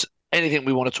this, anything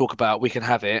we want to talk about, we can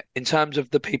have it. In terms of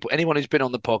the people, anyone who's been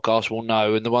on the podcast will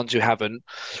know, and the ones who haven't,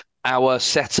 our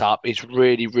setup is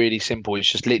really, really simple.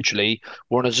 It's just literally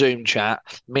we're on a Zoom chat.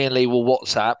 Me and Lee will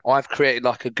WhatsApp. I've created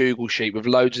like a Google sheet with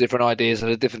loads of different ideas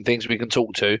and the different things we can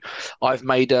talk to. I've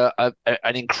made an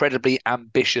incredibly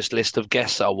ambitious list of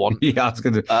guests that I want. Yeah, I was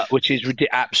going to... which is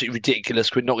absolutely ridiculous.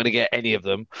 We're not going to get any of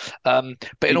them.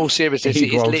 But in all seriousness,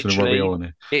 it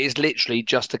is literally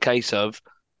just a case of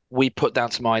we put down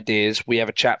some ideas, we have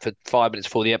a chat for 5 minutes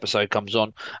before the episode comes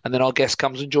on, and then our guest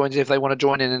comes and joins if they want to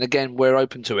join in. And again, we're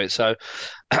open to it. So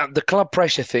the club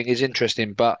pressure thing is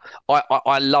interesting, but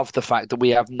I love the fact that we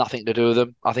have nothing to do with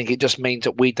them. I think it just means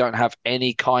that we don't have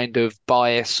any kind of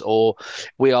bias, or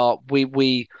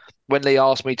we when Lee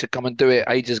asked me to come and do it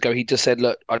ages ago, he just said,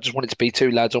 look, I just want it to be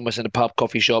two lads almost in a pub,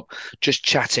 coffee shop, just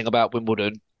chatting about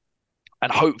Wimbledon.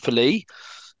 And hopefully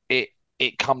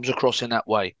it comes across in that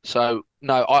way. So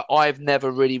no, I've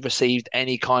never really received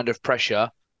any kind of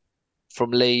pressure from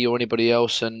Lee or anybody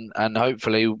else, and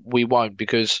hopefully we won't,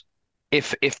 because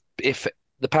if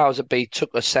the powers that be took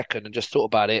a second and just thought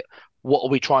about it, what are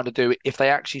we trying to do? If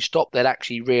they actually stop, they'd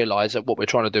actually realise that what we're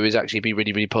trying to do is actually be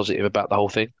really, really positive about the whole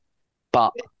thing.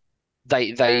 But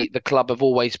the club have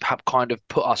always kind of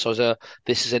put us as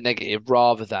this is a negative,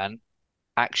 rather than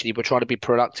actually we're trying to be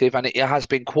productive, and it has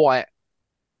been quite.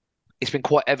 It's been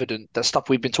quite evident that stuff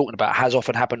we've been talking about has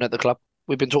often happened at the club.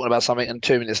 We've been talking about something, and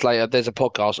 2 minutes later, there's a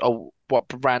podcast. Oh, what?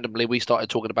 Randomly, we started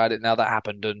talking about it. Now that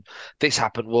happened, and this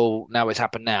happened. Well, now it's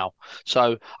happened now.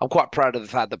 So I'm quite proud of the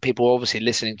fact that people are obviously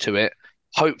listening to it.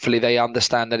 Hopefully, they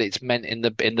understand that it's meant in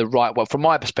the right way. From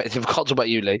my perspective, I can't talk about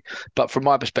you, Lee, but from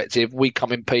my perspective, we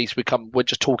come in peace. We're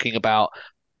just talking about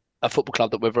a football club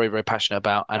that we're very, very passionate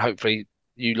about, and hopefully,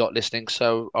 you lot listening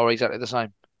are exactly the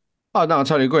same. Oh, no, I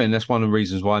totally agree. And that's one of the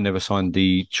reasons why I never signed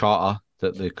the charter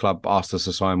that the club asked us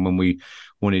to sign when we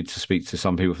wanted to speak to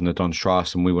some people from the Dons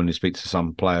Trust and we wanted to speak to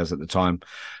some players at the time.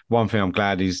 One thing I'm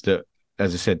glad is that,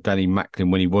 as I said, Danny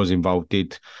Macklin, when he was involved,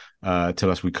 did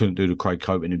tell us we couldn't do the Craig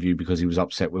Cope interview because he was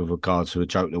upset with regards to a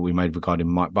joke that we made regarding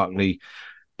Mike Buckley.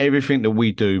 Everything that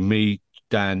we do, me,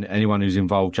 Dan, anyone who's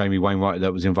involved, Jamie Wainwright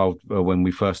that was involved when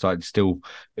we first started, still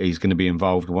he's going to be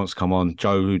involved, wants to come on,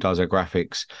 Joe, who does our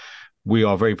graphics. We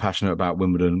are very passionate about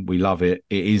Wimbledon. We love it.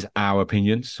 It is our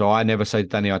opinion. So I never say,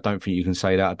 Danny, I don't think you can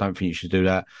say that. I don't think you should do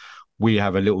that. We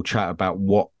have a little chat about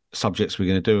what subjects we're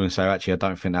going to do and say, actually, I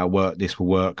don't think that'll work. This will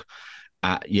work.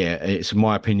 Yeah, it's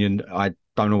my opinion. I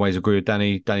don't always agree with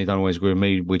Danny. Danny don't always agree with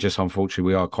me. We're just,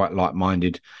 unfortunately, we are quite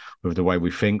like-minded with the way we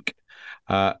think.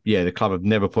 The club have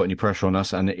never put any pressure on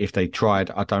us. And if they tried,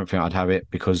 I don't think I'd have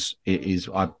it, because it is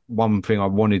one thing I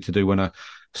wanted to do when I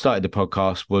started the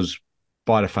podcast was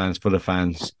by the fans, for the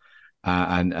fans.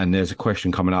 And there's a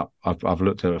question coming up. I've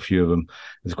looked at a few of them.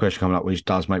 There's a question coming up which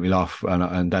does make me laugh,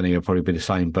 and Danny will probably be the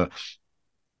same. But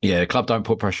yeah, the club don't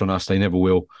put pressure on us. They never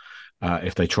will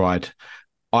if they tried.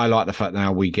 I like the fact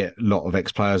now we get a lot of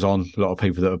ex-players on, a lot of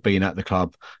people that have been at the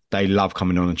club. They love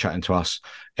coming on and chatting to us.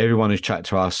 Everyone who's chatted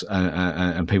to us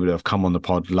and people that have come on the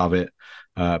pod love it.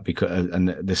 Because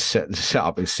the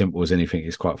setup is simple as anything.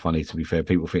 It's quite funny, to be fair.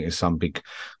 People think it's some big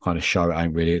kind of show. It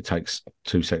ain't really. It takes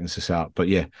 2 seconds to set up. But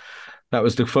yeah, that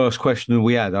was the first question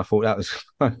we had. I thought that was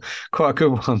quite a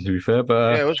good one, to be fair.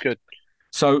 But yeah, it was good.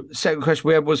 So second question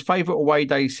we had was favourite away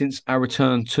day since our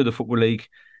return to the Football League.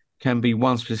 Can be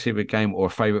one specific game or a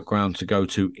favourite ground to go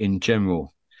to in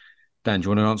general. Dan, do you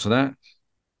want to answer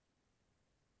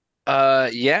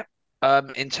that? Yeah.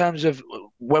 In terms of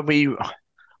when we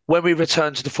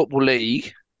returned to the Football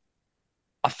League,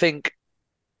 I think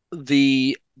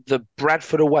the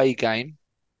Bradford away game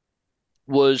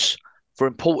was for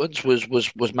importance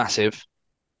was massive.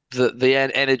 The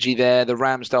energy there, the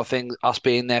Ramsdale thing, us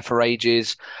being there for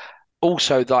ages.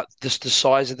 Also, that just the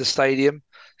size of the stadium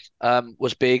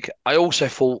was big. I also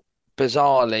thought,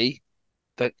 bizarrely,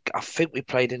 that I think we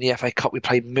played in the FA Cup. We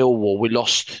played Millwall. We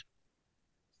lost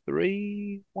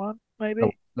 3-1, maybe.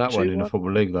 Oh, that wasn't in the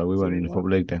Football League, though. We weren't in the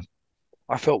Football League then.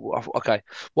 I felt okay.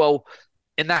 Well,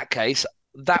 in that case,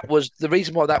 that was the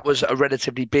reason why that was a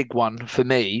relatively big one for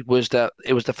me, was that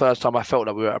it was the first time I felt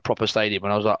like we were at a proper stadium,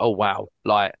 and I was like, oh wow,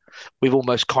 like we've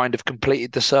almost kind of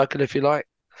completed the circle, if you like.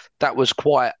 That was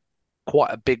quite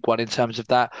a big one in terms of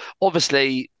that.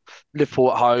 Obviously,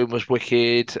 Liverpool at home was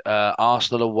wicked.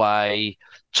 Arsenal away,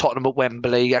 Tottenham at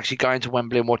Wembley. Actually going to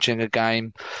Wembley and watching a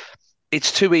game.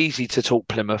 It's too easy to talk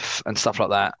Plymouth and stuff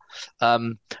like that.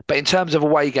 But in terms of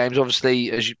away games,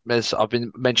 obviously, as I've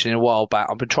been mentioning a while back,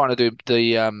 I've been trying to do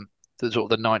the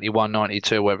sort of the 91,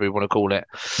 92, whatever you want to call it,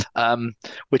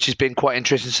 which has been quite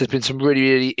interesting. So there's been some really,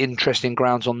 really interesting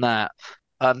grounds on that.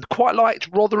 Quite liked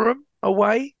Rotherham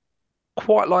away.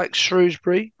 Quite like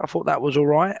Shrewsbury. I thought that was all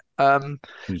right. But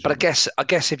I guess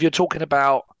if you're talking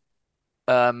about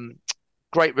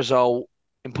great result,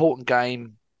 important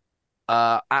game,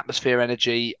 atmosphere,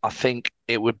 energy, I think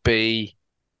it would be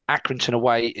Accrington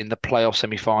away in the playoff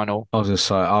semi-final. I was going to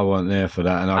say I wasn't there for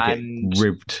that, and I get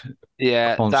ribbed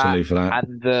constantly for that.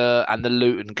 And the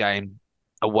Luton game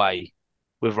away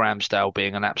with Ramsdale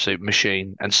being an absolute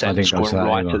machine and sending scoring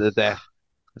right to the death.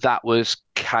 That was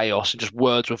chaos, and just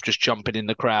Wordsworth just jumping in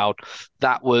the crowd.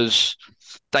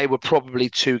 They were probably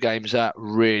two games that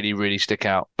really, really stick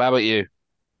out. How about you?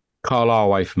 Carlisle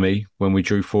away for me when we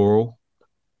drew 4-4.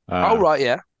 Oh, right,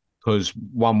 yeah. Because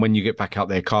one, when you get back out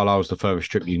there, Carlisle's the furthest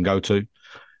trip you can go to.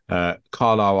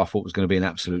 Carlisle, I thought was going to be an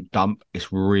absolute dump.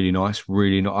 It's really nice,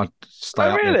 really not. I'd stay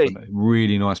up there.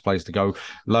 Really nice place to go.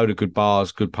 Load of good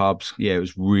bars, good pubs. Yeah, it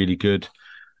was really good.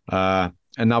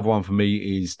 Another one for me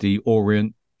is the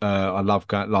Orient. I love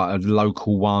going like a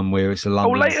local one where it's a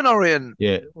London. Oh, Leyton Orient.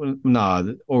 Yeah, no,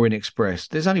 the Orient Express.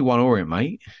 There's only one Orient,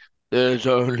 mate. There's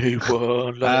only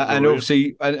one. And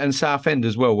obviously, and Southend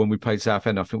as well. When we played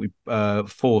Southend, I think we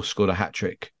Force scored a hat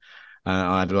trick.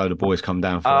 I had a load of boys come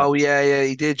down for that. Oh, yeah,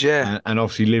 he did, yeah. And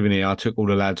obviously, living here, I took all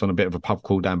the lads on a bit of a pub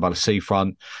crawl down by the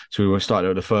seafront. So we were started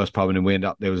at the first pub, and then we ended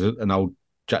up, there was an old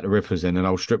Jack the Rippers in, and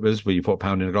old strippers where you put a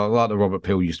pound in a glass, like the Robert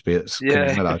Peel used to be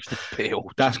at Peel.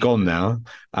 That's gone now.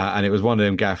 And it was one of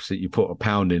them gaffs that you put a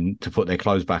pound in to put their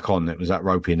clothes back on. It was that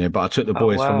ropey in there. But I took the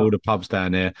boys from all the pubs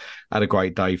down there, had a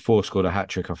great day. Force scored a hat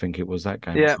trick, I think it was that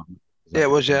game. Yeah, it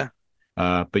was, yeah.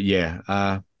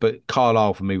 But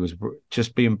Carlisle for me was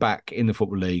just being back in the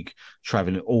Football League,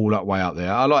 travelling all that way out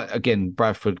there. I like, again,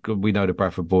 Bradford. We know the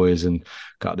Bradford boys and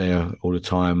got there all the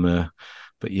time.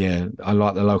 But yeah, I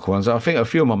like the local ones. I think a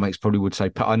few of my mates probably would say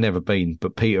I've never been,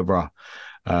 but Peterborough.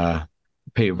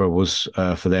 Peterborough was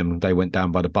for them. They went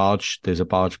down by the barge. There's a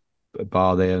barge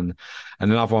bar there, and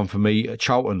another one for me,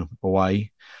 Charlton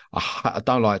away. I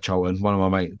don't like Charlton. One of my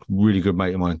mates, really good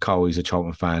mate of mine, Cole, he's a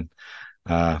Charlton fan.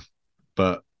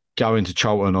 But going to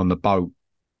Charlton on the boat,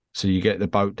 so you get the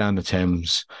boat down the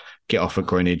Thames, get off at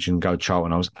Greenwich and go to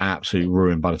Charlton. I was absolutely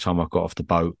ruined by the time I got off the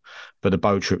boat, but the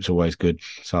boat trip's always good.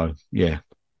 So yeah.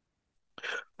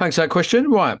 Thanks for that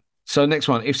question. Right. So next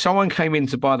one. If someone came in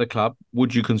to buy the club,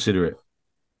 would you consider it?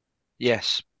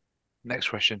 Yes. Next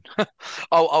question.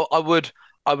 I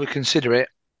would consider it,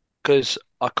 because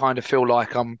I kind of feel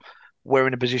like we're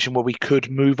in a position where we could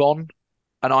move on.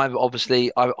 And I've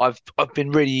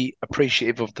been really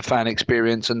appreciative of the fan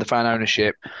experience and the fan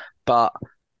ownership, but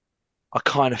I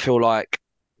kind of feel like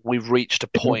we've reached a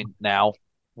point now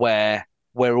where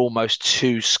we're almost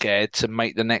too scared to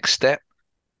make the next step.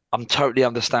 I totally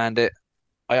understand it.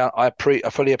 I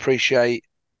fully appreciate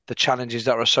the challenges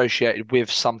that are associated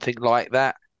with something like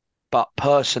that. But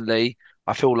personally,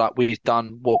 I feel like we've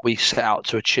done what we set out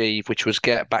to achieve, which was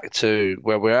get back to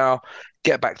where we are,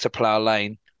 get back to Plough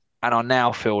Lane. And I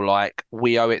now feel like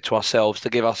we owe it to ourselves to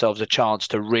give ourselves a chance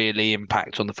to really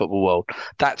impact on the football world.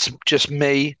 That's just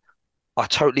me. I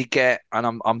totally get,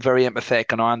 and I'm very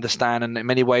empathetic, and I understand, and in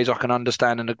many ways I can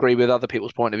understand and agree with other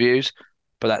people's point of views,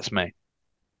 but that's me.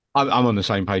 I'm on the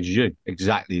same page as you,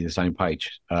 exactly the same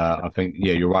page. I think,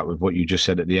 yeah, you're right with what you just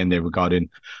said at the end there regarding,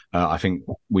 I think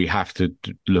we have to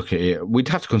look at it. We'd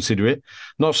have to consider it.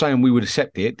 Not saying we would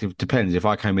accept it. It depends. If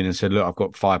I came in and said, look, I've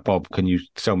got 5 bob, can you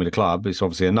sell me the club? It's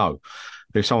obviously a no.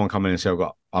 But if someone come in and say,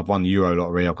 I've won the Euro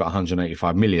lottery, I've got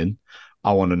 185 million,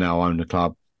 I want to now own the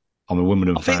club, I'm a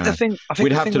Wimbledon I think fan. the thing. I think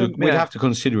We'd the have thing to with- we'd yeah. have to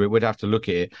consider it. We'd have to look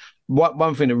at it.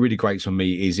 One thing that really grates on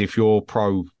me is if you're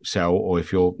pro sell or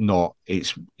if you're not,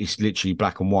 it's literally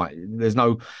black and white. There's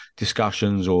no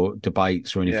discussions or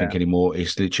debates or anything Yeah. anymore.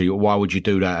 It's literally, why would you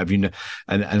do that? Have you?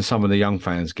 And some of the young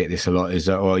fans get this a lot. Is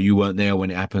that, oh, you weren't there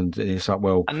when it happened? And it's like,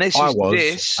 well, And this I is was,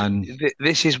 this. and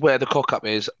This is where the cock up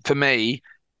is for me.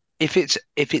 If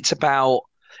it's about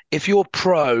if you're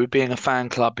pro being a fan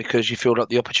club because you feel like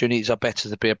the opportunities are better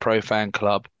to be a pro fan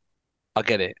club, I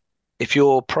get it. If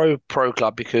you're pro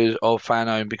club because of fan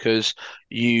owned because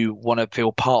you want to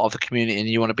feel part of the community and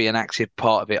you want to be an active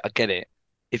part of it, I get it.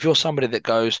 If you're somebody that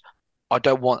goes, I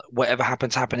don't want whatever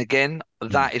happens to happen again,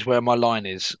 that is where my line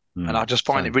is, and I just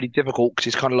find it really difficult because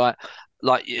it's kind of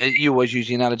like you always use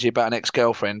the analogy about an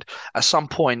ex-girlfriend. At some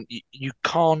point, you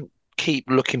can't keep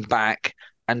looking back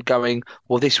and going,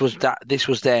 well, this was that, this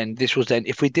was then, this was then.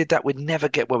 If we did that, we'd never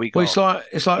get where we got. well,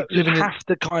 it's like you have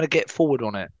to kind of get forward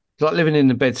on it. It's like living in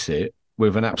the bedsit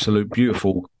with an absolute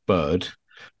beautiful bird,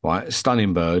 right?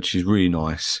 Stunning bird. She's really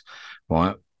nice,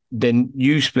 right? Then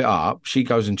you split up. She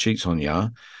goes and cheats on you.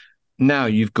 Now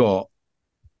you've got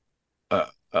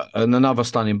another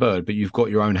stunning bird, but you've got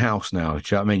your own house now. Do you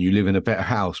know what I mean? You live in a better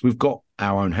house. We've got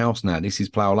our own house now. This is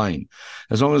Plough Lane.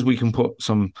 As long as we can put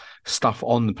some stuff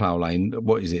on the Plough Lane,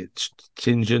 what is it,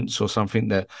 tingents or something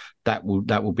that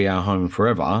will be our home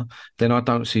forever, then I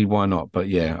don't see why not. But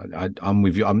yeah, I'm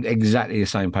with you. I'm exactly the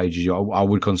same page as you. I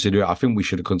would consider it. I think we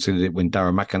should have considered it when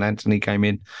Darren McAnthony came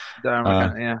in. Darren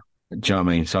McAnthony, yeah. Do you know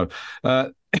what I mean? So,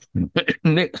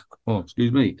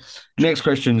 excuse me. Next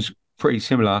question's pretty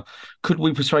similar. Could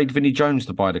we persuade Vinnie Jones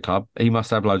to buy the club? He must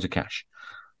have loads of cash.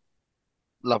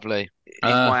 Lovely.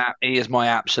 He is my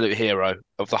absolute hero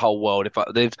of the whole world.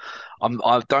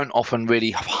 I don't often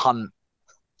really hunt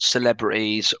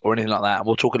celebrities or anything like that, and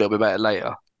we'll talk a little bit about it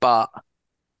later. But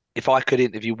if I could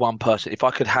interview one person, if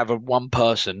I could have one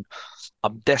person,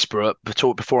 I'm desperate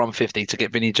before I'm 50 to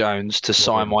get Vinnie Jones to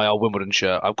sign my old Wimbledon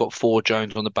shirt. I've got 4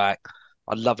 Jones on the back.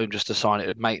 I'd love him just to sign it.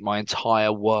 It'd make my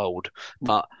entire world.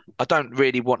 But I don't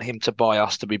really want him to buy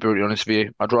us, to be brutally honest with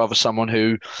you. I'd rather someone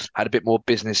who had a bit more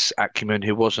business acumen,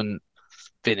 who wasn't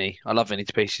Vinny. I love Vinny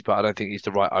to pieces, but I don't think he's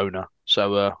the right owner.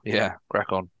 So, yeah,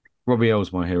 crack on. Robbie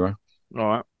Earl's my hero. All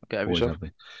right, get over yourself.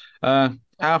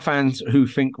 Our fans who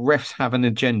think refs have an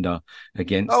agenda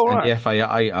against and the FA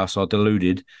hate us are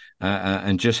deluded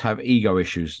and just have ego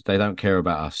issues. They don't care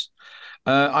about us.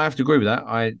 I have to agree with that.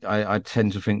 I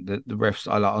tend to think that the refs,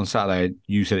 like on Saturday,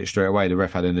 you said it straight away, the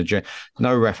ref had an agenda.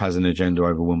 No ref has an agenda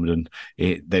over Wimbledon.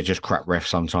 They're just crap refs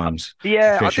sometimes.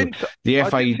 Yeah, the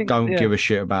FA don't give a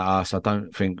shit about us. I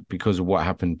don't think because of what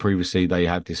happened previously, they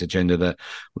have this agenda that,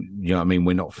 you know what I mean,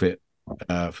 we're not fit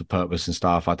for purpose and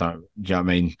stuff. I don't, you know what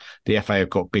I mean? The FA have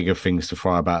got bigger things to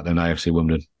fry about than AFC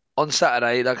Wimbledon. On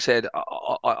Saturday, like I said,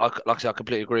 I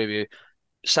completely agree with you.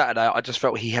 Saturday, I just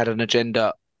felt he had an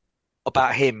agenda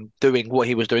about him doing what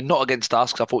he was doing, not against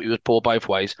us, because I thought he was poor both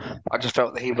ways. I just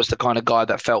felt that he was the kind of guy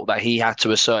that felt that he had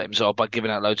to assert himself by giving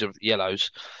out loads of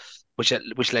yellows, which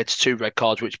led to 2 red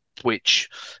cards, which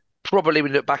probably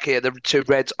when you look back here, the 2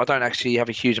 reds, I don't actually have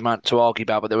a huge amount to argue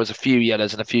about, but there was a few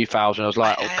yellows and a few fouls, and I was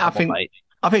like, I think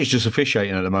it's just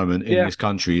officiating at the moment in this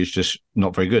country is just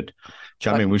not very good. Do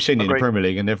you know what I mean? We've seen it in the Premier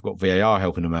League and they've got VAR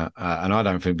helping them out. And I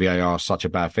don't think VAR is such a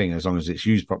bad thing as long as it's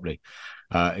used properly.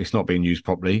 It's not being used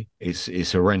properly.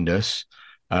 It's horrendous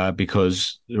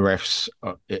because the refs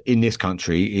in this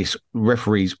country,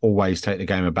 referees always take the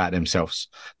game about themselves.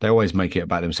 They always make it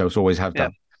about themselves, always have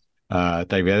done.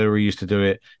 David Ellery used to do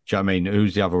it. Do you know what I mean?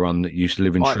 Who's the other one that used to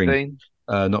live in Tring?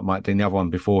 Not Mike Dean, the other one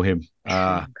before him.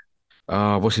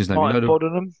 What's his name?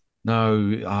 Bodenham?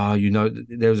 No,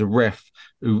 there was a ref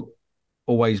who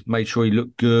always made sure he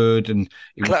looked good. And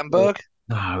Clattenburg?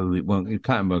 No, it won't.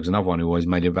 Clattenburg's another one who always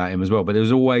made it about him as well. But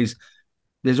there's always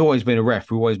been a ref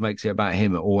who always makes it about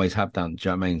him. Always have done. Do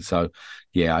you know what I mean? So,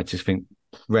 yeah, I just think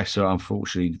refs are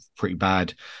unfortunately pretty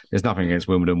bad. There's nothing against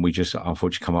Wimbledon. We just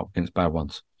unfortunately come up against bad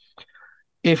ones.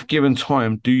 If given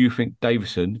time, do you think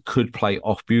Davison could play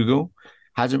off Bugle?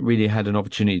 Hasn't really had an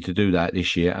opportunity to do that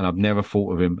this year, and I've never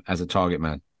thought of him as a target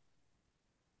man.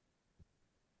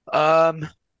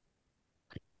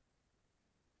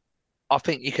 I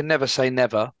think you can never say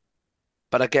never,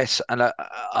 but I guess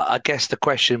the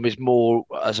question was more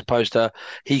as opposed to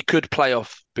he could play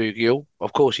off Bugle.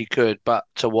 Of course he could, but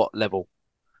to what level?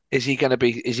 Is he going to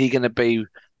be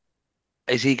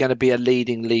a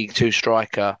leading League Two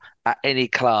striker at any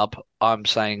club? I'm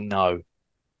saying no.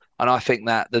 And I think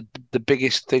that the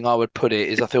biggest thing I would put it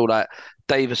is I feel like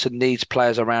Davison needs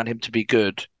players around him to be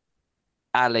good.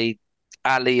 Ali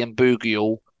and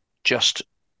Bugle's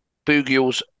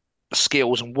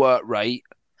skills and work rate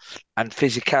and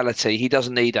physicality, he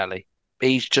doesn't need Ali.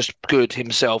 He's just good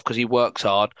himself because he works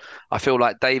hard. I feel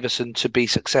like Davison, to be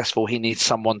successful, he needs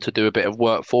someone to do a bit of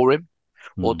work for him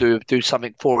or do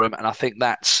something for him. And I think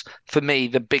that's, for me,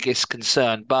 the biggest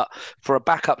concern. But for a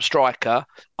backup striker,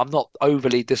 I'm not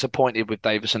overly disappointed with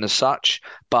Davison as such,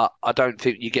 but I don't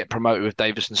think you get promoted with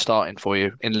Davison starting for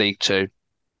you in League Two.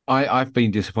 I've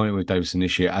been disappointed with Davison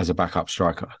this year as a backup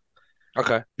striker.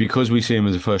 Okay. Because we see him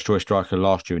as a first choice striker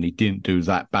last year and he didn't do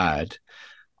that bad.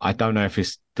 I don't know if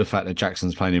it's the fact that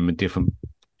Jackson's playing him different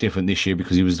this year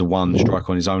because he was the one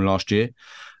striker on his own last year.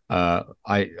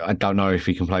 I don't know if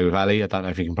he can play with Ali. I don't know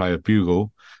if he can play with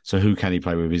Bugle. So who can he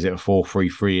play with? Is it a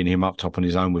 4-3-3 and him up top on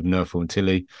his own with Nerfel and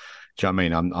Tilly? Do you know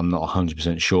what I mean? I'm not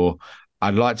 100% sure.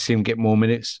 I'd like to see him get more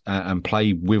minutes and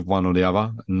play with one or the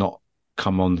other, not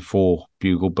come on for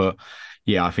Bugle. But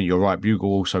yeah, I think you're right. Bugle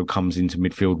also comes into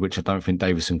midfield, which I don't think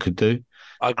Davison could do.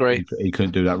 I agree. He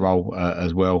couldn't do that role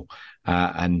as well.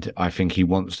 And I think he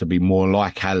wants to be more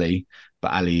like Ali,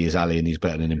 but Ali is Ali and he's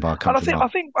better than him by a country mile.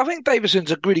 I think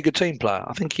Davison's a really good team player.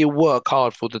 I think he'll work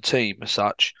hard for the team as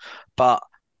such. But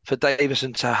for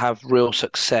Davison to have real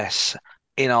success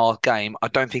in our game, I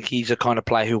don't think he's a kind of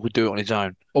player who would do it on his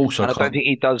own. Also, and I don't think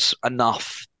he does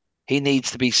enough. He needs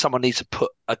to be, someone needs to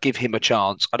give him a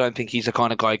chance. I don't think he's the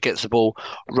kind of guy who gets the ball,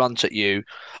 runs at you.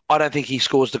 I don't think he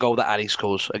scores the goal that Ali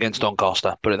scores against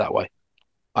Doncaster, put it that way.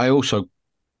 I also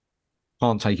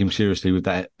can't take him seriously with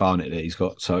that Barnett that he's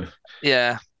got. So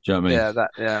yeah, do you know what I mean?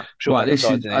 Yeah. Sure, right,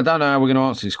 I don't know how we're going to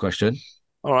answer this question.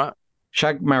 All right.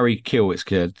 Shag, marry, kill. It's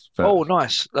good. Oh,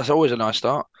 nice. That's always a nice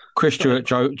start. Chris Stewart,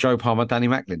 Joe Palmer, Danny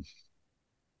Macklin.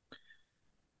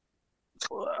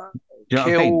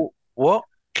 Kill what?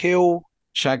 Kill.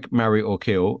 Shag, marry, or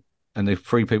kill. And the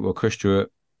three people are Chris Stewart,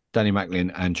 Danny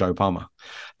Macklin, and Joe Palmer.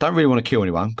 Don't really want to kill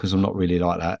anyone because I'm not really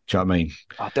like that. Do you know what I mean?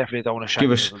 I definitely don't want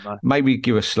to shag maybe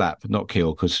give a slap, not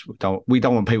kill, because we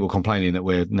don't want people complaining that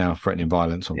we're now threatening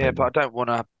violence on people. But I don't want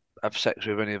to have sex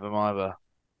with any of them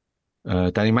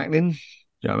either. Danny Macklin? Do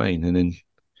you know what I mean? And then,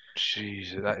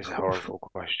 Jesus, that is a horrible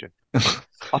question.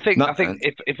 I think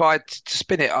if I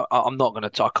spin it, I'm not going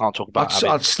to. I can't talk about.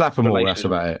 I'd slap them all. That's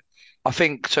about it. I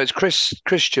think so. It's Chris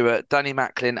Stewart, Danny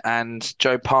Macklin, and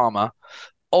Joe Palmer.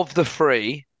 Of the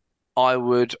three, I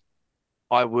would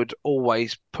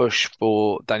always push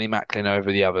for Danny Macklin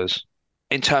over the others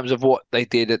in terms of what they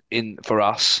did for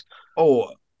us.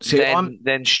 Oh, see,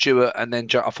 then Stewart, and then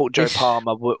Joe. I thought Joe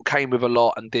Palmer came with a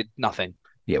lot and did nothing.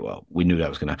 Yeah, well, we knew that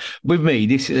was going to. With me,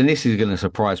 this is going to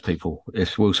surprise people.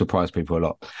 This will surprise people a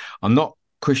lot. I'm not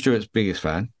Chris Stewart's biggest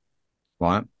fan,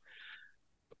 right?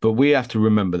 But we have to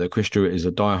remember that Chris Stewart is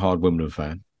a diehard Wimbledon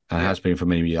fan. And has been for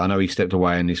many years. I know he stepped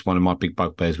away, and it's one of my big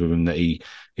bugbears with him that he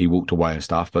walked away and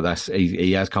stuff. But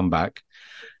he has come back.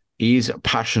 He is a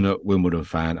passionate Wimbledon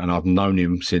fan, and I've known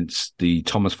him since the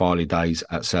Thomas Farley days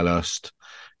at Selhurst.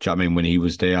 Do you know what I mean? When he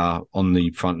was there on the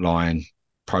front line,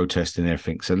 protesting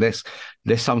everything. So let's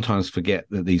sometimes forget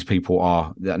that these people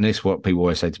are, and this is what people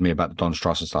always say to me about the Don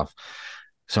Struss and stuff.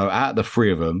 So out of the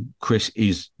three of them, Chris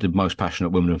is the most passionate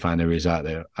Wimbledon fan there is out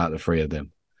there, out of the three of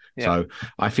them. Yeah. So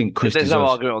I think Chris. There's no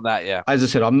argument on that. Yeah. As I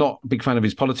said, I'm not a big fan of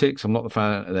his politics. I'm not the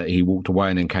fan that he walked away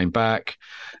and then came back.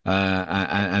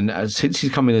 And since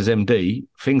he's come in as MD,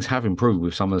 things have improved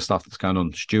with some of the stuff that's going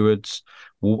on. Stewards,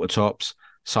 water tops.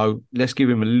 So let's give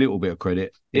him a little bit of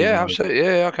credit. Yeah, absolutely.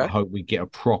 Yeah, okay. I hope we get a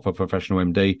proper professional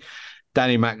MD.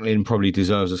 Danny Macklin probably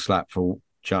deserves a slap for, do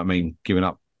you know what I mean, giving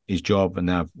up his job and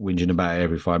now whinging about it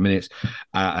every 5 minutes.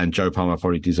 And Joe Palmer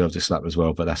probably deserves a slap as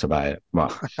well, but that's about it.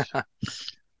 Right.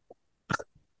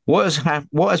 What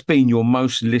has been your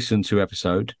most listened to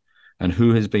episode, and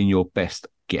who has been your best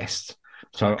guest?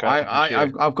 So okay,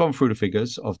 I've gone through the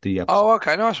figures of the episode. Oh,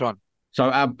 okay, nice one. So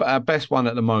our best one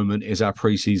at the moment is our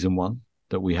pre-season one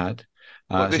that we had.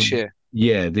 This year?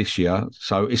 Yeah, this year.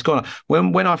 So it's gone.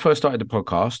 When I first started the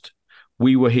podcast,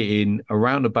 we were hitting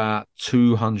around about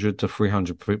 200 to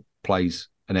 300 plays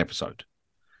an episode.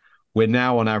 We're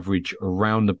now on average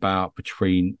around about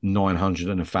between 900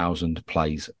 and 1,000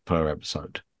 plays per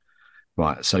episode.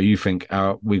 Right, so you think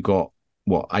we've got,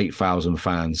 8,000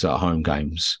 fans at home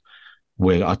games?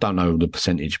 Where I don't know the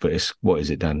percentage, but it's, what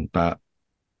is it, Dan? About,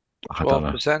 I don't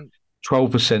know. 12%?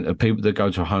 12% of people that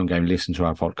go to a home game listen to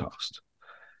our podcast,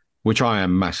 which I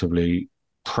am massively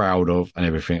proud of and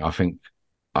everything. I think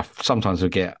I sometimes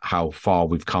forget how far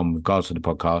we've come with regards to the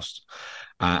podcast.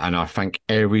 And I thank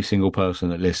every single person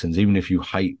that listens, even if you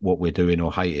hate what we're doing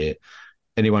or hate it.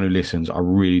 Anyone who listens, I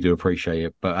really do appreciate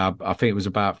it. But I think it was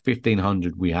about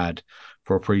 1,500 we had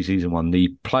for a pre-season one. The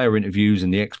player interviews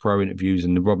and the ex-pro interviews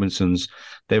and the Robinsons,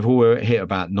 they've all hit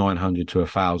about 900 to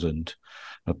 1,000.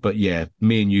 But yeah,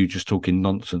 me and you just talking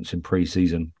nonsense in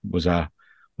pre-season was our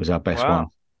best one.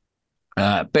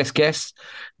 Best guess,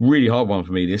 really hard one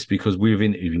for me, this, because we've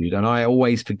interviewed, and I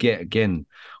always forget again,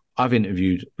 I've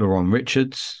interviewed Laurent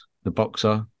Richards, the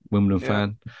boxer, Wimbledon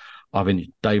fan. I've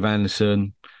interviewed Dave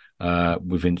Anderson.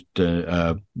 We've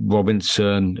interviewed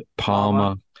Robinson,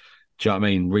 Palmer. Do you know what I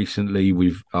mean?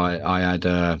 Recently, I had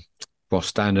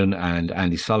Ross Standen and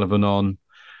Andy Sullivan on.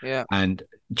 Yeah. And it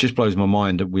just blows my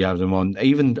mind that we have them on.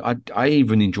 I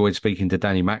even enjoyed speaking to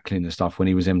Danny Macklin and stuff when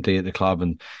he was MD at the club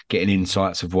and getting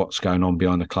insights of what's going on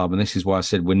behind the club. And this is why I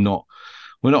said we're not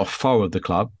a foe of the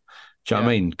club. Do you know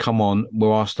what I mean? Come on,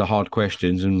 we'll ask the hard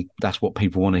questions, and that's what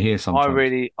people want to hear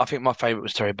sometimes. I think my favourite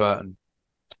was Terry Burton.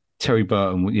 Terry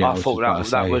Burton, yeah. I felt that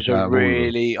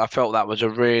was a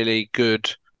really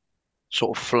good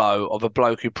sort of flow of a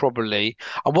bloke who probably,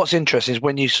 and what's interesting is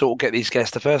when you sort of get these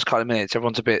guests, the first couple of minutes,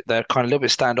 they're kind of a little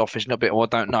bit standoffish and a bit, I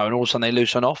don't know, and all of a sudden they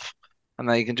loosen off and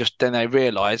then they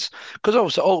realise, because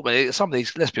also ultimately some of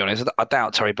these, let's be honest, I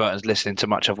doubt Terry Burton's listening to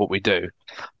much of what we do,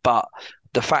 but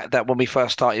the fact that when we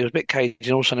first started, he was a bit cagey,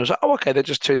 and all of a sudden it was like, oh, okay, they're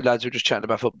just two lads who are just chatting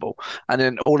about football, and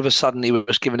then all of a sudden he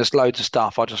was giving us loads of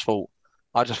stuff. I just thought,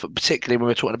 particularly when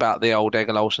we were talking about the old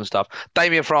Egil Olsen stuff,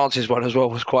 Damien Francis one as well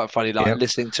was quite funny. Like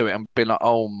listening to it and being like,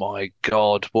 "Oh my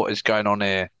God, what is going on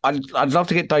here?" I'd love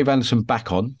to get Dave Anderson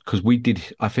back on, because we did.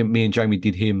 I think me and Jamie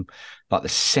did him like the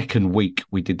second week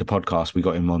we did the podcast. We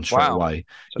got him on straight away.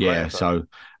 Yeah, so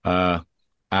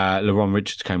Laurent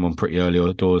Richards came on pretty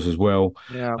early doors as well.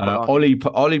 Yeah,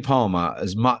 Ollie Palmer,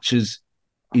 as much as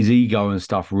his ego and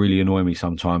stuff really annoy me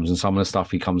sometimes, and some of the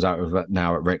stuff he comes out with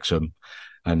now at Wrexham,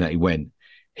 and that he went.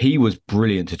 He was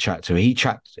brilliant to chat to. He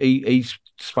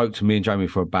spoke to me and Jamie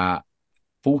for about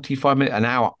 45 minutes, an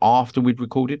hour after we'd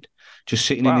recorded, just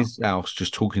sitting in his house,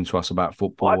 just talking to us about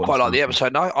football. I quite like the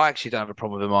episode. No, I actually don't have a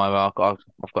problem with him either.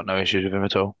 I've got no issues with him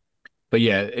at all. But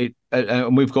yeah,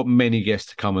 and we've got many guests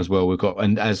to come as well.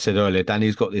 And as I said earlier,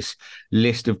 Danny's got this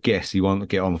list of guests he wants to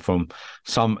get on, from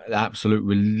some absolute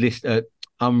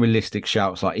unrealistic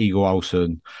shouts like Egil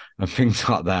Olsen and things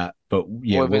like that. But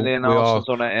yeah,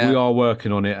 we are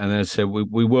working on it. And as I said,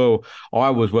 I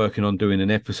was working on doing an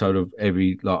episode of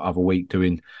every other week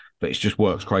but it just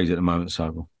works crazy at the moment.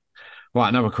 So, right,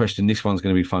 another question. This one's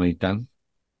going to be funny, Dan.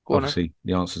 Obviously,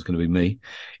 the answer is going to be me.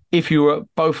 If you were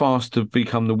both asked to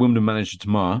become the Wimbledon manager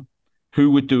tomorrow,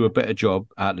 who would do a better job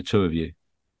out of the two of you?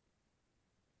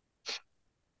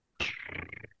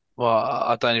 Well,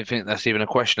 I don't even think that's even a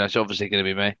question. That's obviously going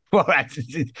to be me. Well,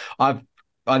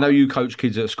 I know you coach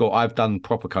kids at school. I've done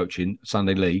proper coaching,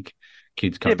 Sunday League,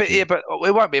 kids coaching. Yeah, but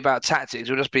it won't be about tactics.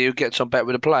 It'll just be who gets on better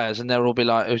with the players, and they'll all be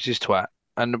like, "Who's this twat?"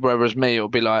 And whereas me, it'll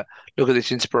be like, "Look at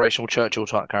this inspirational Churchill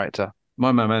type character."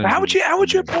 My man. How would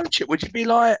you approach it? Would you be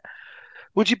like,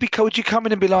 would you come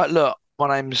in and be like, "Look,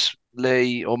 my name's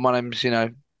Lee," or "My name's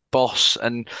Boss,"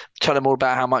 and tell them all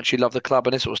about how much you love the club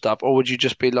and this sort of stuff? Or would you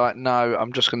just be like, "No,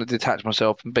 I'm just going to detach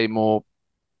myself and be more"?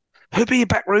 Who'd be your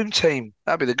backroom team?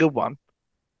 That'd be the good one.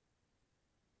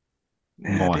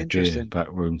 Yeah, my dear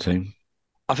backroom team.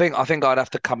 I think I'd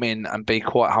have to come in and be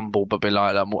quite humble, but be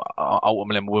like,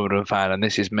 ultimately I'm a Wimbledon fan, and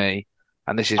this is me,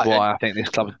 and this is why I think this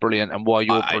club is brilliant, and why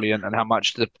you're brilliant, and how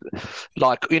much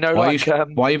why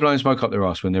are you blowing smoke up their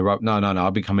ass when they're up? No.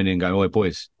 I'll be coming in and going, "Oi,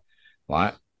 boys,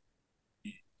 right?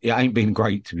 It ain't been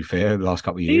great, to be fair, the last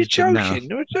couple of years." Are you joking?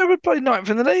 We're playing ninth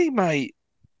in the league, mate.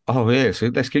 Oh yeah, so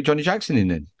let's keep Johnny Jackson in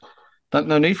then.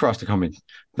 No need for us to come in.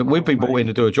 We've been brought in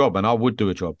to do a job, and I would do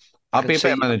a job. I'd be a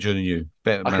better manager than you.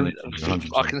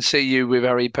 I can see you with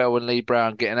Harry Pell and Lee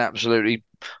Brown getting absolutely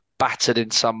battered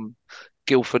in some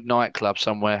Guildford nightclub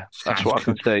somewhere. That's what I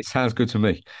can see. Sounds good to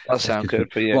me. That sounds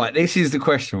good for you. Right, this is the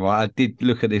question, right? I did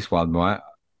look at this one, right?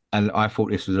 And I thought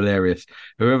this was hilarious.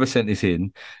 Whoever sent this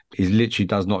in literally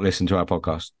does not listen to our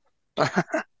podcast.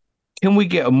 Can we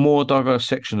get a more diverse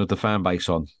section of the fan base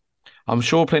on? I'm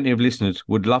sure plenty of listeners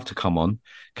would love to come on.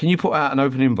 Can you put out an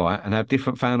open invite and have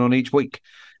different fan on each week?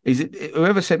 Is it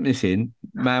whoever sent this in,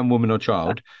 man, woman, or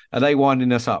child? Are they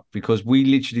winding us up? Because we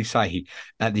literally say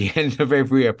at the end of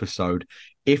every episode,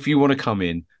 if you want to come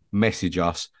in, message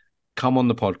us, come on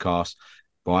the podcast.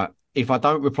 Right? If I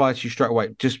don't reply to you straight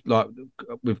away, just like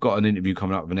we've got an interview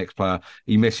coming up with an ex-player,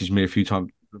 he messaged me a few times.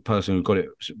 The person who got it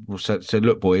said,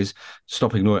 "Look, boys,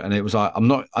 stop ignoring it." And it was like,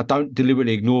 I don't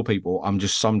deliberately ignore people.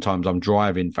 Sometimes I'm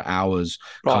driving for hours,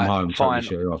 come home, fine.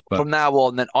 But from now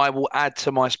on, then I will add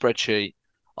to my spreadsheet.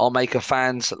 I'll make a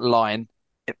fans line.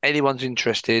 If anyone's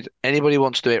interested, anybody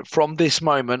wants to do it from this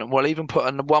moment, and we'll even put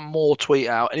one more tweet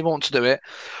out. Anyone wants to do it,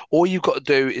 all you've got to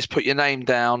do is put your name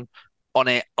down, on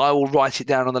it, I will write it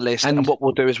down on the list. And what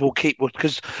we'll do is we'll keep,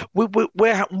 because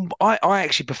I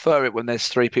actually prefer it when there's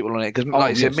 3 people on it, because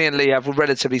like you said, me and Lee have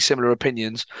relatively similar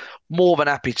opinions. More than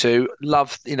happy to.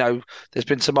 Love, there's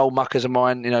been some old muckers of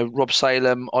mine, Rob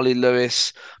Salem, Ollie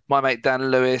Lewis, my mate Dan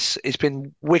Lewis. It's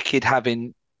been wicked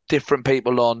having different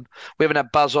people on. We haven't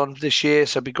had Buzz on this year,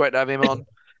 so it'd be great to have him on.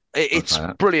 It's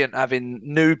brilliant having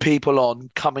new people on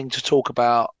coming to talk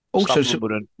about also,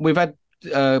 we've had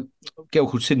a girl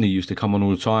called Sydney used to come on all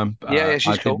the time. Yeah,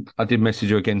 she's cool. I did message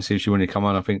her again, see if she wanted to come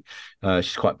on. I think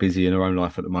she's quite busy in her own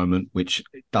life at the moment, which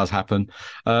does happen.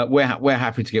 We're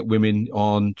happy to get women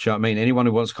on. Do you know what I mean? Anyone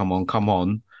who wants to come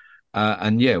on.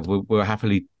 And yeah, we'll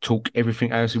happily talk everything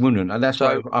AFC Wimbledon. And that's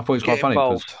why I thought it was quite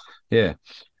funny. Yeah.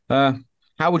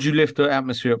 How would you lift the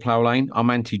atmosphere at Plough Lane? I'm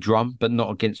anti-drum, but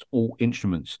not against all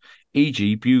instruments,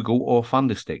 e.g. bugle or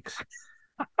thundersticks.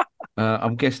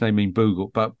 I'm guessing they mean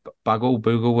boogle, but bugle,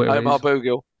 whatever it is.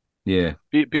 Bugle. Yeah.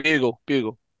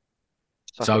 Bugle.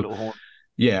 So,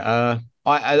 yeah,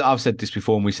 I've said this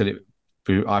before, and we said it.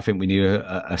 I think we need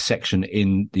a section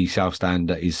in the South Stand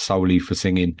that is solely for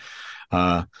singing.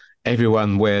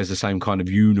 Everyone wears the same kind of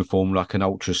uniform, like an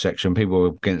ultra section. People are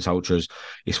against ultras.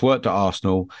 It's worked at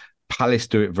Arsenal. Palace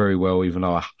do it very well, even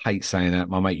though I hate saying that.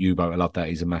 My mate U-Boat, I love that.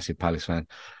 He's a massive Palace fan.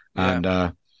 And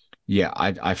I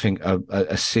think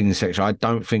a singing section, I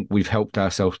don't think we've helped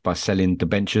ourselves by selling the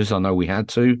benches. I know we had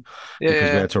to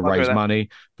because we had to raise money.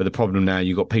 But the problem now,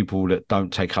 you've got people that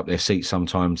don't take up their seats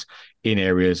sometimes in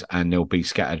areas, and there'll be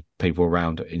scattered people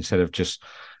around instead of just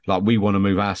like we want to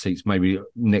move our seats maybe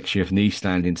next year from the East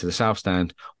Stand into the South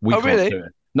Stand. We can't do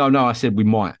it. No, I said we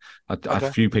might.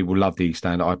 A few people love the East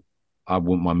Stand. I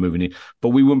wouldn't mind moving it, but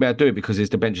we wouldn't be able to do it because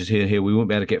there's the benches here. We wouldn't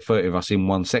be able to get 30 of us in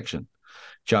one section.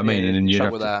 Do you know what I mean?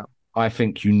 And then I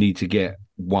think you need to get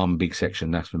one big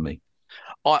section. That's for me.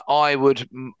 I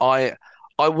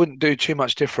wouldn't do too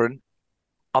much different.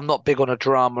 I'm not big on a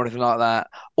drum or anything like that.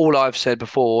 All I've said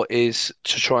before is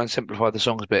to try and simplify the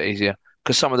songs a bit easier,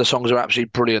 because some of the songs are absolutely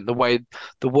brilliant. The way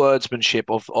the wordsmanship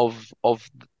of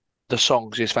the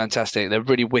songs is fantastic. They're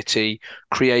really witty,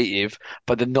 creative,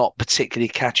 but they're not particularly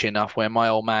catchy enough where my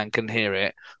old man can hear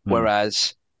it.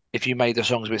 Whereas if you made the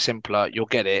songs a bit simpler, you'll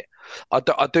get it.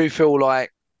 I do feel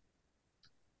like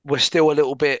we're still a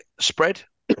little bit spread,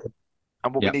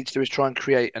 and what we need to do is try and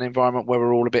create an environment where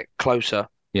we're all a bit closer.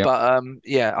 But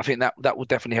I think that will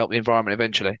definitely help the environment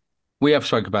eventually. We have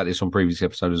spoke about this on previous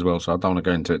episodes as well, so I don't want to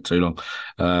go into it too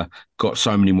long. Got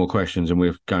so many more questions, and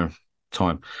we're going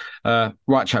time.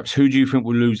 Right, chaps, who do you think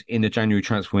will lose in the January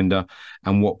transfer window,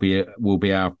 and what will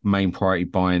be our main priority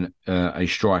buying a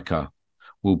striker?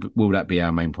 Will that be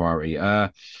our main priority?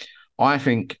 I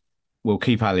think we'll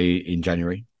keep Ali in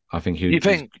January. I think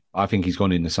he's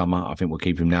gone in the summer. I think we'll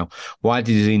keep him now. Why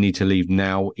does he need to leave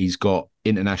now? He's got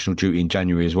international duty in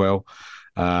January as well.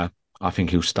 I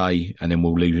think he'll stay, and then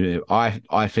we'll leave.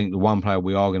 I think the one player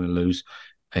we are going to lose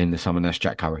in the summer, that's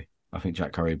Jack Curry. I think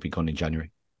Jack Curry will be gone in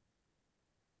January.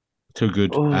 Too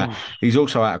good. He's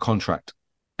also out of contract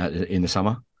in the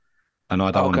summer, and I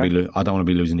don't want to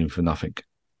be losing him for nothing.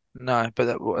 No, but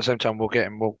at the same time, we'll get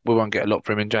him. We won't get a lot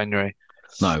for him in January.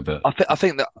 No, but I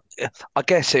think that I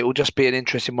guess it will just be an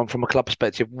interesting one from a club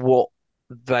perspective. What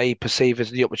they perceive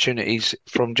as the opportunities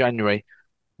from January,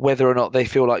 whether or not they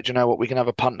feel like, do you know what, we can have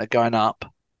a punter going up.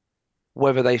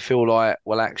 Whether they feel like,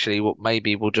 well, actually,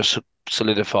 maybe we'll just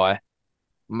solidify.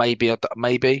 Maybe.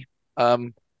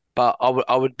 But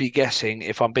I would be guessing,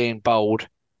 if I'm being bold,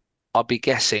 I'd be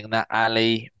guessing that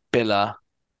Ali, Billa,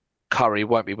 Curry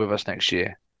won't be with us next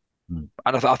year. And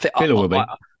I think Billa will be.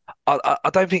 I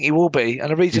don't think he will be,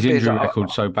 and the reason his injury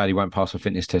record's so bad he won't pass a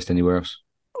fitness test anywhere else.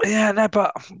 Yeah, no,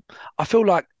 but I feel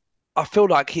like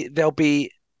there'll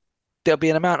be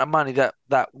an amount of money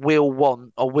that we'll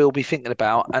want or we'll be thinking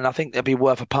about, and I think they'll be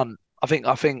worth a punt. I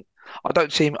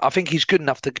don't see him. I think he's good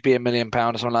enough to be £1 million or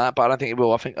something like that, but I don't think he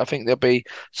will. I think there'll be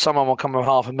someone will come with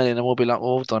 $500,000 and we'll be like, well,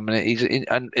 hold on a minute.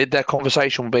 And their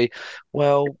conversation will be,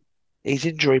 well, he's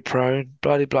injury prone,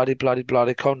 bloody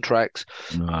contracts.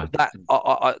 No.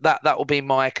 That will be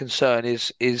my concern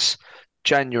is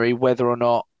January, whether or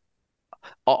not.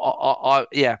 It'll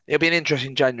be an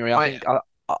interesting January.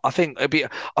 I think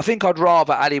I'd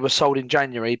rather Ali was sold in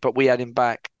January, but we had him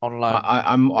back on loan.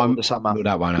 I'm the summer.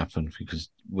 That won't happen because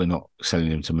we're not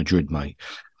selling him to Madrid, mate.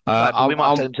 We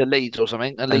might sell him to Leeds or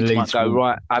something, and Leeds might go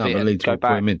right. Leeds go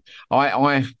back. Put him in.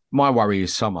 My worry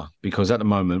is summer, because at the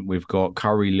moment we've got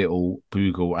Curry, Little,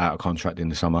 Bogle out of contract in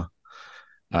the summer.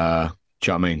 Do you know what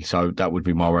I mean? So that would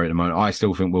be my worry at the moment. I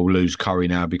still think we'll lose Curry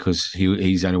now because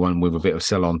he's the only one with a bit of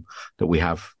sell on that we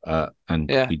have, and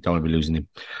we don't want to be losing him.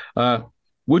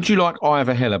 Would you like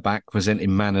Ivor Heller back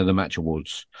presenting Man of the Match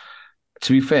awards?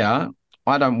 To be fair,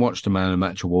 I don't watch the Man of the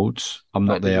Match awards. I'm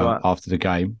not there after the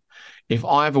game. If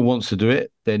Ivor wants to do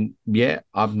it, then yeah,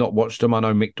 I've not watched them. I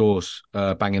know Mick Dawes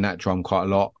banging that drum quite a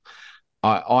lot.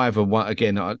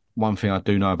 One thing I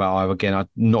do know about Ivor, again, I've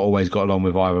not always got along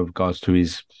with Ivor with regards to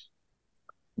his,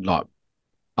 like,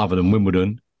 other than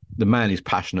Wimbledon. The man is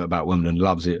passionate about Wimbledon,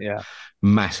 loves it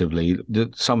massively.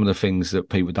 Some of the things that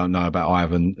people don't know about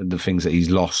Ivor and the things that he's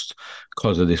lost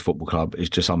because of this football club is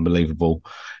just unbelievable.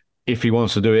 If he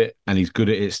wants to do it and he's good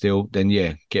at it still, then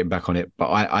yeah, get him back on it. But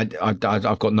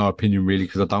I've got no opinion really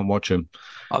because I don't watch him.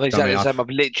 I'm exactly the same. I've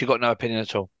literally got no opinion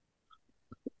at all.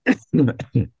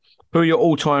 Who are your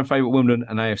all-time favourite Wimbledon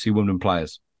and AFC Wimbledon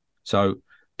players? So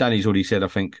Danny's already said, I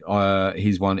think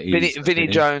his one is Vinnie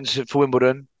Jones for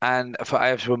Wimbledon, and for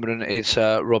AFC Wimbledon it's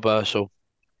Rob Ursel.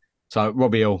 So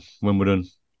Robbie Earle, Wimbledon,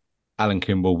 Alan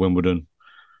Kimball, Wimbledon,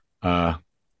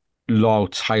 Lyle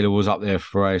Taylor was up there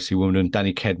for AFC Wimbledon.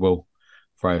 Danny Kedwell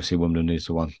for AFC Wimbledon is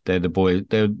the one. They're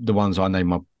the ones I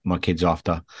name my kids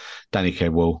after. Danny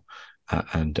Kedwell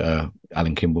and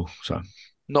Alan Kimball. So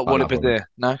not Wally Badair,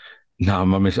 no. No,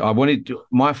 I wanted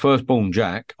my firstborn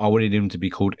Jack. I wanted him to be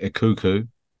called Ikuku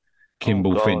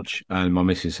Kimball Finch, and my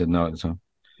missus said no at the time.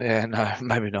 Yeah, no,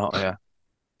 maybe not. Yeah.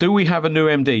 Do we have a new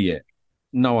MD yet?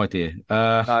 No idea.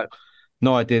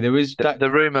 No idea. There is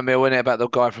the rumour mill, isn't it, about the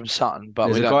guy from Sutton? But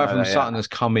there's a guy from Sutton that's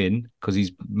come in because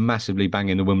he's massively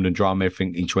banging the Wimbledon drum.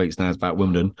 Everything he tweets now is about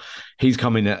Wimbledon. He's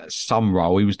come in at some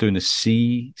role. He was doing a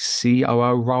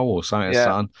COO role or something at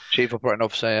Sutton. Chief Operating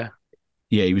Officer, yeah.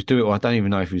 Yeah, he was doing it. Well, I don't even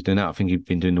know if he was doing that. I think he'd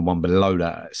been doing the one below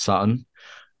that at Sutton.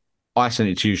 I sent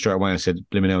it to you straight away and said,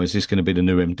 "Blimey, is this going to be the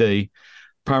new MD?"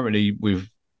 Apparently, we're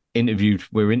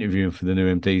interviewing for the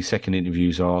new MD. Second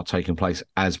interviews are taking place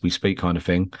as we speak, kind of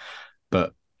thing.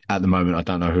 But at the moment, I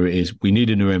don't know who it is. We need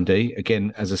a new MD.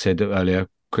 Again, as I said earlier,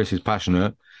 Chris is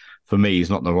passionate. For me, he's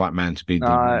not the right man to be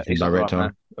the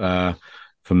director.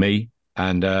 For me,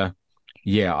 and I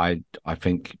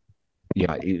think.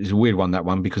 Yeah, it's a weird one, that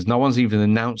one, because no one's even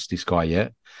announced this guy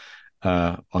yet. Do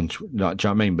you know what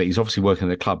I mean? But he's obviously working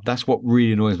at the club. That's what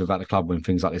really annoys me about the club when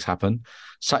things like this happen.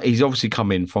 So he's obviously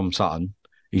come in from Sutton.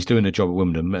 He's doing a job at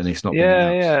Wimbledon, and it's not.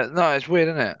 Yeah. No, it's weird,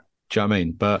 isn't it? Do you know what I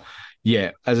mean? But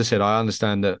yeah, as I said, I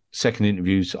understand that second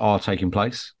interviews are taking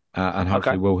place, and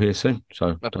hopefully we'll hear soon.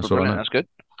 So that's all I know. That's good.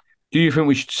 Do you think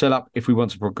we should set up if we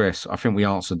want to progress? I think we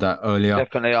answered that earlier.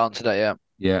 Definitely answered that. Yeah.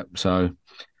 Yeah. So.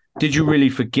 Did you really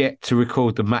forget to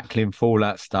record the Macklin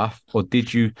Fallout stuff, or did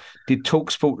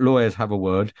TalkSport lawyers have a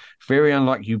word? Very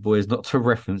unlike you boys not to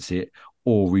reference it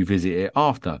or revisit it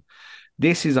after.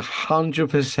 This is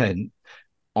 100%.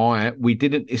 We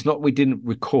didn't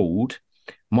record.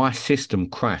 My system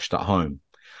crashed at home,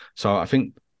 so I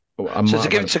think.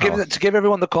 To give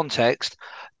everyone the context,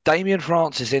 Damien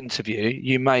Francis interview,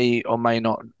 you may or may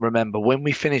not remember when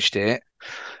we finished it.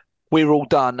 We were all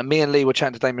done, and me and Lee were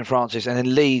chatting to Damien Francis, and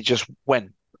then Lee just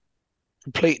went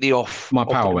completely off my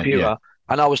power the computer.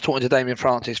 And I was talking to Damien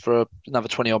Francis for another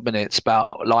 20-odd minutes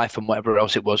about life and whatever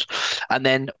else it was. And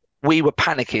then we were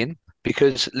panicking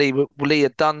because Lee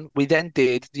had done. We then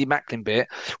did the Macklin bit,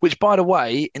 which, by the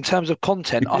way, in terms of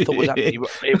content, I thought was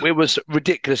it was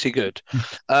ridiculously good.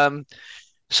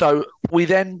 So we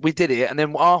did it, and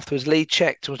then afterwards Lee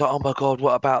checked and was like, "Oh my God,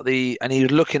 what about the?" And he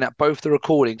was looking at both the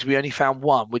recordings. We only found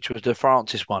one, which was the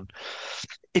Francis one.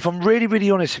 If I'm really, really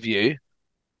honest with you,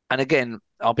 and again,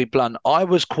 I'll be blunt, I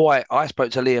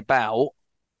spoke to Lee about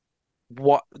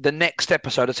what the next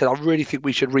episode. I said, I really think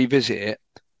we should revisit it.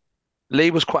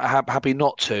 Lee was quite happy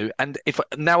not to, and if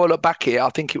now I look back at it, I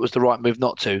think it was the right move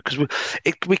not to, because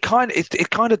it kind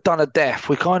of done a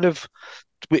death.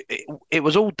 It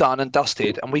was all done and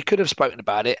dusted, and we could have spoken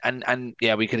about it, and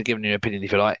yeah, we could have given you an opinion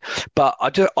if you like. But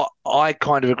I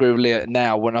kind of agree with Leah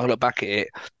now. When I look back at it,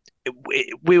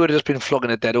 we would have just been flogging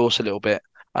a dead horse a little bit,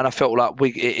 and I felt like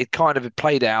it kind of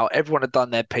played out. Everyone had done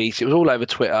their piece. It was all over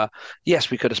Twitter. Yes,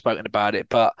 we could have spoken about it,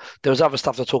 but there was other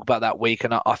stuff to talk about that week,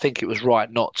 and I think it was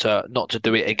right not to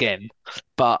do it again.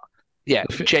 But yeah,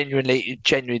 genuinely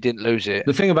didn't lose it.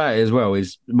 The thing about it as well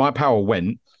is my power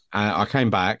went, and I came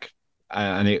back.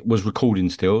 And it was recording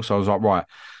still. So I was like, right.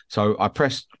 So I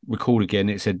pressed record again.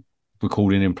 It said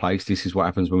recording in place. This is what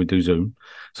happens when we do Zoom.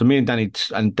 So me and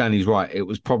Danny's right. It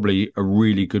was probably a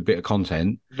really good bit of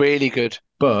content. Really good.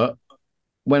 But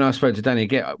when I spoke to Danny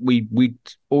again, we'd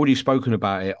already spoken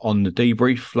about it on the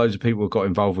debrief. Loads of people got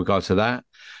involved with regards to that.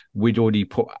 I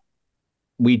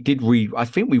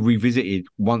think we revisited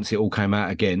once it all came out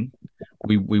again.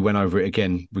 We went over it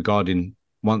again regarding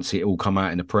once it all come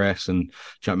out in the press, and do you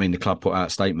know what I mean? The club put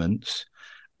out statements,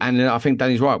 And I think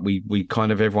Danny's right. We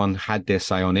kind of, everyone had their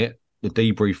say on it. The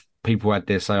debrief, people had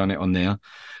their say on it on there.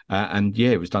 And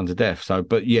yeah, it was done to death. So,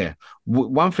 but yeah,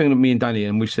 one thing that me and Danny,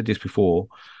 and we've said this before,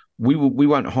 we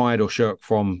won't hide or shirk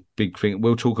from big things.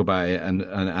 We'll talk about it and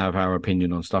have our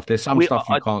opinion on stuff. There's some stuff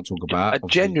you can't talk about.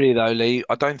 Genuinely though, Lee,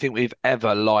 I don't think we've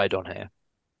ever lied on here.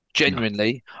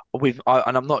 Genuinely,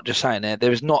 and I'm not just saying it.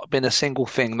 There has not been a single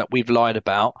thing that we've lied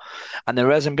about, and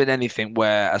there hasn't been anything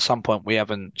where at some point we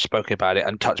haven't spoken about it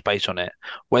and touched base on it,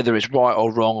 whether it's right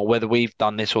or wrong, or whether we've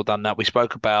done this or done that. We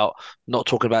spoke about not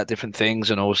talking about different things,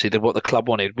 and obviously what the club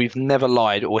wanted. We've never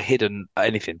lied or hidden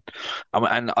anything,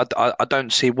 and I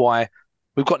don't see why.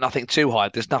 We've got nothing to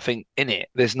hide. There's nothing in it.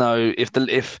 There's no if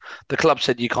the club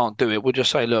said you can't do it, we'll just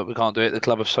say, look, we can't do it. The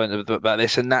club have spoken about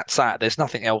this, and that's that. There's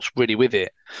nothing else really with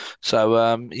it.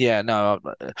 So yeah, no,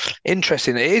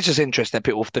 interesting. It is just interesting that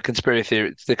people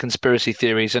the conspiracy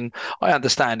theories, and I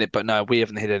understand it, but no, we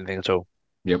haven't hid anything at all.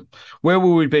 Yep. Where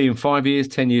will we be in 5 years,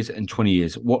 10 years, and 20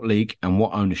 years? What league and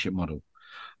what ownership model?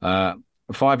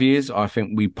 5 years, I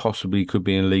think we possibly could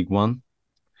be in League One.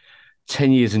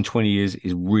 10 years and 20 years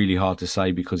is really hard to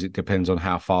say because it depends on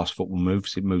how fast football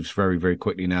moves. It moves very, very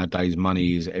quickly nowadays.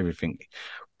 Money is everything.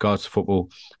 Regards to football,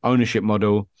 ownership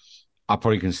model, I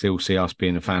probably can still see us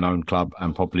being a fan-owned club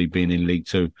and probably being in League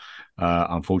Two,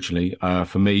 unfortunately.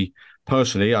 For me,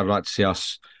 personally, I'd like to see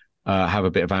us have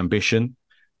a bit of ambition.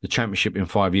 The Championship in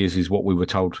 5 years is what we were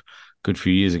told a good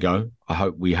few years ago. I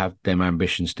hope we have them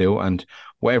ambition still. And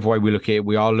whatever way we look at it,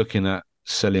 we are looking at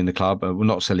selling the club. We're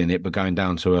not selling it, but going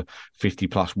down to a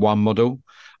 50+1 model.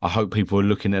 I hope people are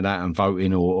looking at that and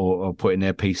voting or putting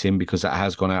their piece in because that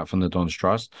has gone out from the Don's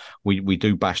Trust. We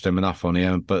do bash them enough on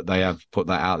here, but they have put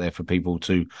that out there for people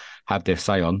to have their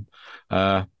say on.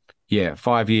 5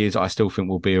 years, I still think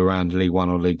we'll be around League One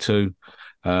or League Two.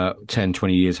 10,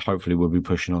 20 years, hopefully we'll be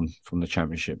pushing on from the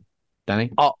Championship.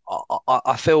 Danny?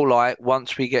 I feel like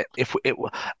once we get,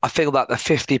 I feel that the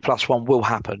 50+1 will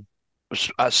happen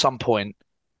at some point,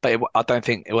 but I don't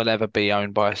think it will ever be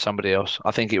owned by somebody else.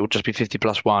 I think it will just be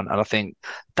 50+1, and I think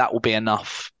that will be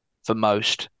enough for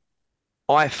most.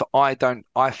 I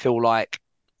feel like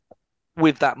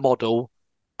with that model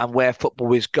and where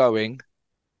football is going,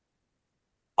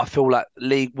 I feel like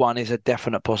League One is a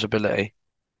definite possibility.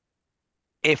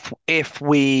 If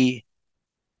we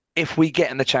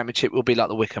get in the Championship, we'll be like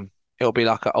the Wycombe. It'll be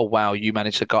like, oh wow, you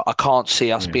managed to go. I can't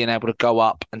see us being able to go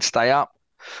up and stay up.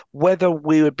 Whether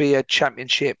we would be a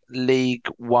Championship League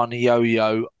One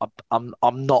yo-yo, I'm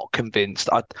not convinced.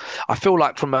 I feel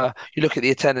like you look at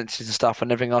the attendances and stuff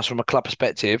and everything else from a club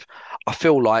perspective, I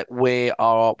feel like we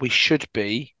should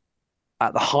be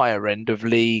at the higher end of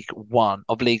League One,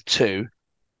 of League Two,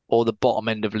 or the bottom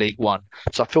end of League One.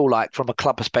 So I feel like from a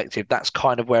club perspective, that's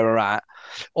kind of where we're at.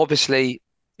 Obviously,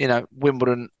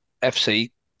 Wimbledon FC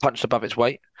punched above its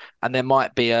weight, and there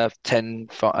might be a 10,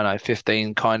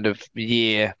 15 kind of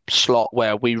year slot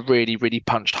where we really, really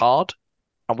punched hard,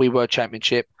 and we were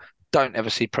Championship. Don't ever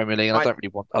see Premier League, and I don't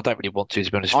really want to be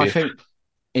honest with you. I think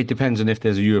it depends on if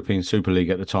there's a European Super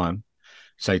League at the time.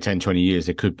 Say 10, 20 years,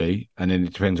 it could be, and then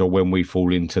it depends on when we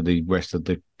fall into the rest of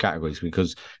the categories,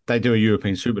 because they do a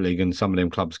European Super League and some of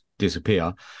them clubs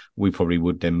disappear. We probably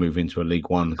would then move into a League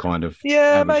One kind of.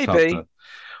 Yeah, maybe.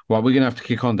 Well, we're going to have to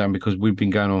kick on, Dan, because we've been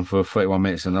going on for 31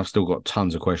 minutes and I've still got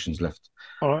tons of questions left.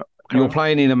 All right. You're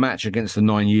playing in a match against the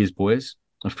 9 years boys,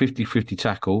 a 50-50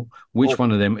 tackle. Which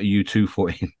one of them are you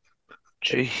 2-footing?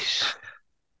 Jeez.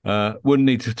 Wouldn't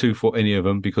need to 2-foot any of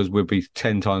them because we'd be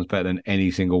 10 times better than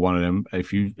any single one of them.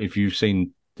 If you've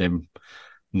seen them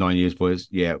 9 years boys,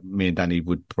 yeah, me and Danny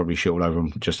would probably shit all over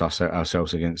them, just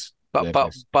ourselves against.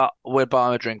 But we're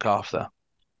buying a drink after.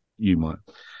 You might.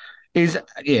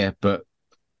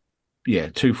 Yeah,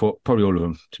 2-foot, probably all of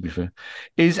them, to be fair.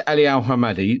 Is Ali Al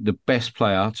Hamadi the best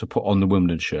player to put on the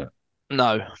Wimbledon shirt?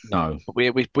 No.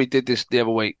 We did this the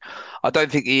other week. I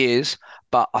don't think he is,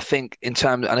 but I think in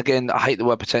terms, and again, I hate the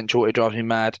word potential, it drives me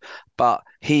mad, but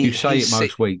you say it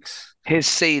most weeks. His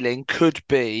ceiling could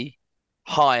be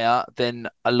higher than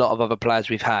a lot of other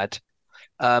players we've had.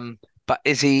 But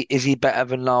is he better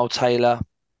than Lyle Taylor?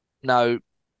 No,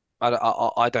 I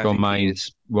don't John think Main, he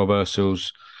is. Rob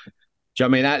Ursels. Do you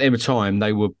know what I mean? At the time,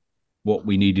 they were what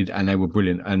we needed and they were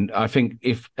brilliant. And I think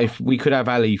if we could have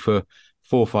Ali for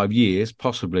 4 or 5 years,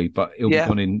 possibly, but he'll be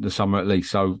gone in the summer at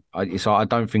least. So I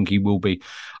don't think he will be.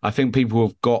 I think people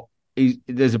have got...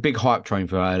 there's a big hype train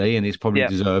for Ali and it's probably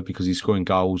deserved because he's scoring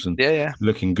goals and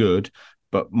looking good.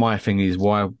 But my thing is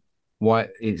why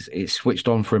it's switched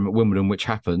on for him at Wimbledon, which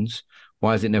happens.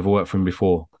 Why has it never worked for him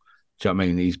before? Do you know what I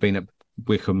mean? He's been at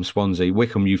Wycombe, Swansea.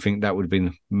 Wycombe, you think that would have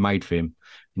been made for him.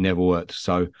 It never worked.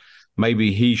 So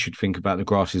maybe he should think about the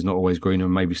grass is not always green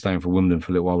and maybe staying for Wimbledon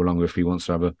for a little while longer if he wants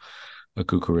to have a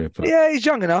good career. But Yeah, he's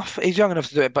young enough. He's young enough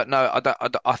to do it. But no,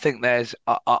 I think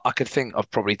I could think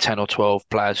of probably 10 or 12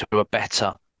 players who are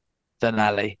better than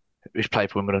Ali, who's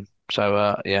played for Wimbledon.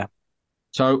 So, yeah.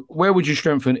 So where would you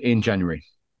strengthen in January?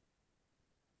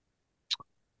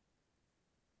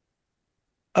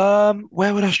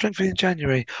 Where would I strengthen in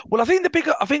January? Well, I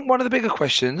think one of the bigger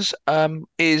questions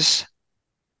is,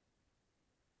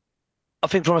 I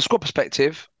think from a squad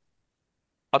perspective,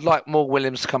 I'd like Morgan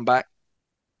Williams to come back.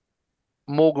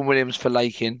 Morgan Williams for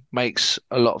Lakin makes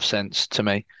a lot of sense to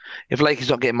me. If Lakin's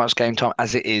not getting much game time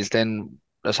as it is, then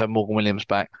let's have Morgan Williams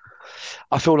back.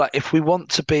 I feel like if we want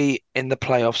to be in the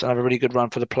playoffs and have a really good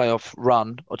run for the playoff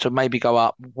run, or to maybe go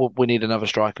up, we need another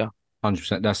striker.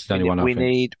 100%. That's the only one I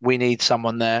think. We need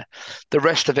someone there. The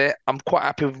rest of it, I'm quite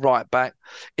happy with right back.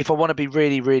 If I want to be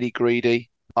really, really greedy,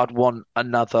 I'd want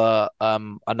another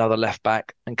left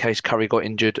back in case Curry got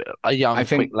injured. A young,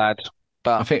 quick lad.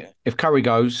 But I think if Curry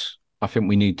goes, I think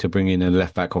we need to bring in a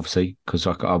left back, obviously, because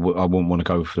I wouldn't want to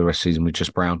go for the rest of the season with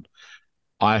just Brown.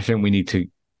 I think we need to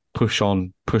push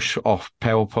off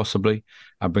Pell possibly,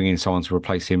 and bring in someone to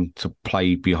replace him to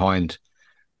play behind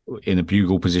in a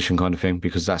bugle position kind of thing,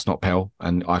 because that's not Pell,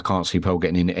 and I can't see Pell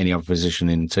getting in any other position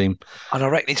in the team. And I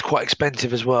reckon he's quite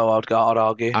expensive as well, I'd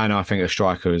argue. And I think a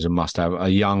striker is a must-have, a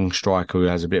young striker who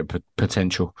has a bit of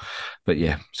potential. But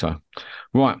yeah, so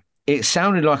right. It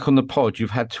sounded like on the pod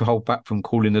you've had to hold back from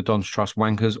calling the Don's Trust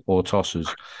wankers or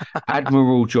tossers.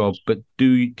 Admirable job, but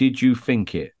did you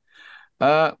think it?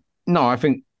 No, I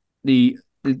think the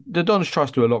Don's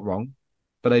Trust do a lot wrong,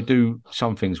 but they do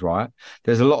some things right.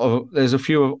 There's a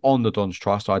few on the Don's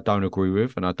Trust I don't agree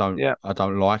with, and I don't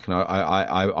like, and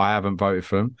I haven't voted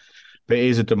for them. But it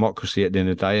is a democracy at the end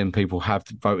of the day, and people have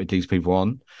voted these people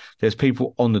on. There's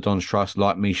people on the Don's Trust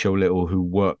like Michelle Little who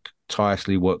work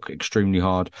extremely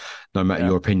hard, no matter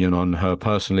your opinion on her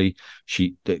personally.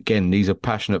 These are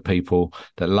passionate people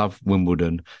that love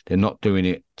Wimbledon. They're not doing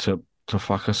it to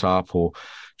fuck us up, or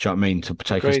do you know what I mean, to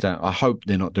take us down. I hope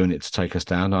they're not doing it to take us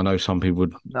down. I know some people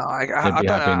would. No, I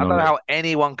don't know how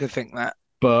anyone could think that.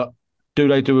 But do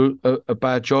they do a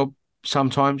bad job?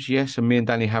 Sometimes, yes. And me and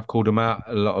Danny have called them out.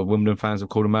 A lot of Wimbledon fans have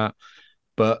called them out.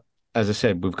 But as I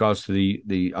said, with regards to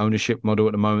the ownership model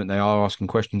at the moment, they are asking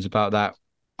questions about that.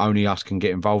 Only us can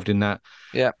get involved in that.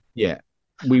 Yeah. Yeah.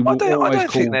 We will always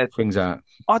call things out.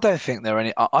 I don't think they're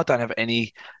any. I don't have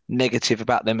any negative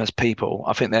about them as people.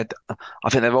 I think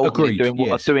they're all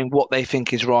doing what they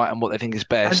think is right and what they think is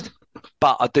best.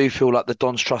 But I do feel like the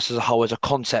Don's Trust as a whole, as a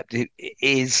concept,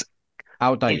 is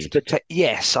outdated.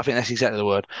 Yes, I think that's exactly the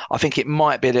word. I think it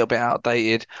might be a little bit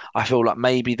outdated. I feel like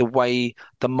maybe the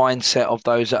mindset of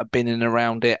those that have been in and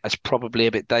around it is probably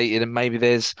a bit dated, and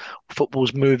maybe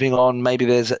football's moving on. Maybe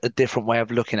there's a different way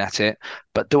of looking at it.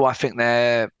 But do I think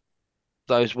they're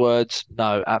those words?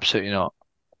 No, absolutely not.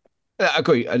 I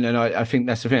agree, and I think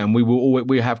that's the thing. And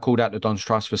we have called out the Don's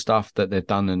Trust for stuff that they've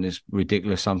done, and it's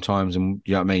ridiculous sometimes. And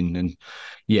you know what I mean. And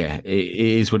yeah, it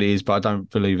is what it is. But I don't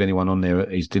believe anyone on there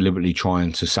is deliberately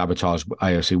trying to sabotage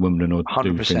AFC Wimbledon or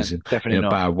do things in a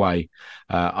bad way.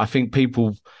 I think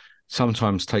people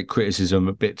sometimes take criticism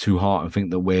a bit too hard and think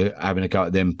that we're having a go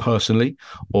at them personally,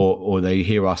 or they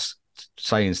hear us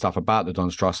saying stuff about the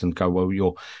Don's Trust and go,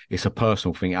 well, it's a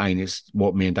personal thing. It's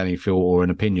what me and Danny feel, or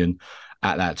an opinion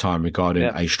at that time regarding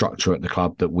a structure at the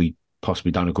club that we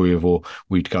possibly don't agree with, or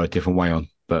we'd go a different way on.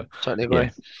 But totally agree. Yeah.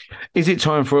 Is it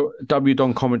time for W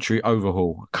Don commentary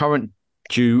overhaul? Current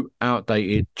duo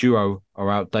are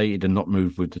outdated and not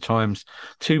moved with the times.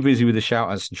 Too busy with the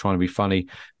shout-outs and trying to be funny.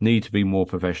 Need to be more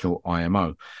professional,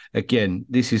 IMO. Again,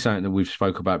 this is something that we've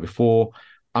spoke about before.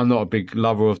 I'm not a big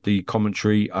lover of the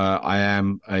commentary. I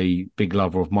am a big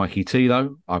lover of Mikey T,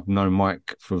 though. I've known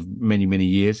Mike for many, many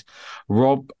years.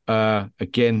 Rob,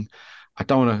 again, I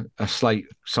don't want to slate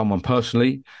someone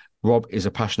personally. Rob is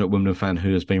a passionate Wimbledon fan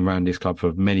who has been around this club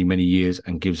for many, many years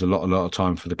and gives a lot of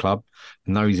time for the club.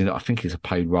 And though I think it's a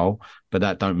paid role, but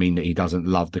that don't mean that he doesn't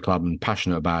love the club and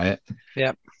passionate about it.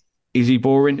 Yeah. Is he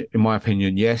boring? In my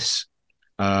opinion, yes.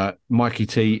 Mikey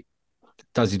T,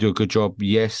 does he do a good job?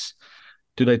 Yes.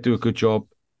 Do they do a good job?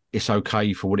 It's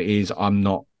okay for what it is. I'm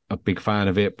not a big fan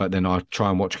of it, but then I try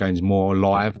and watch games more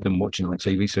live than watching on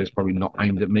TV, so it's probably not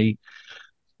aimed at me.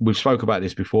 We've spoke about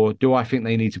this before. Do I think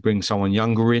they need to bring someone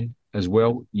younger in as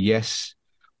well? Yes.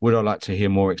 Would I like to hear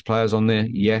more ex-players on there?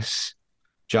 Yes.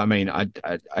 Do you know what I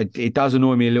mean? It does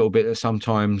annoy me a little bit that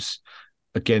sometimes,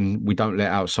 again, we don't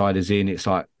let outsiders in. It's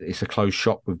like it's a closed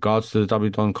shop with regards to the W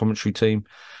Don commentary team.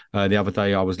 The other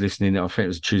day I was listening, I think it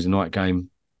was a Tuesday night game.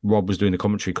 Rob was doing the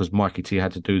commentary because Mikey T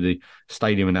had to do the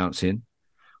stadium announcing.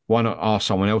 why not ask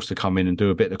someone else to come in and do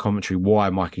a bit of the commentary? Why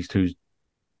Mikey's two's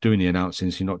doing the announcing,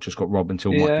 so you've not just got Rob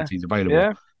until Mikey T's available.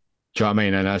 Yeah. Do you know what I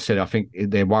mean? And I said, I think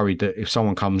they're worried that if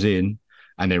someone comes in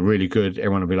and they're really good,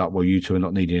 everyone will be like, well, you two are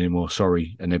not needed anymore.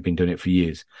 Sorry. And they've been doing it for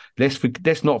years.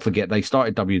 Let's not forget they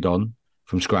started W Don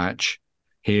from scratch.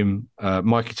 Him,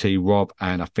 Mikey T, Rob,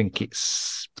 and I think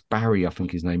it's Barry, I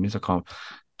think his name is. I can't.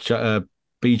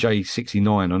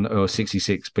 BJ69 or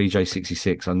 66,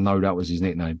 BJ66. I know that was his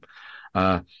nickname.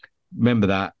 Remember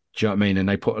that. Do you know what I mean? And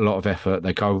they put a lot of effort.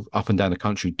 They go up and down the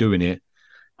country doing it.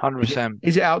 100%.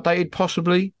 Is it outdated?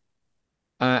 Possibly.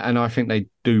 And I think they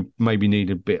do maybe need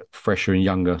a bit fresher and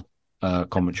younger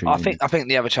commentary. I think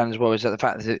the other challenge as well is that the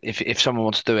fact that if someone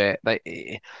wants to do it,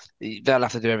 they'll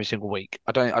have to do every single week.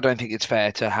 I don't think it's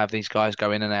fair to have these guys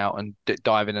go in and out and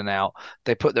dive in and out.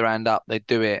 They put their hand up, they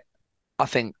do it. I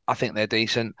think they're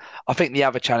decent. I think the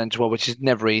other challenge, well, which is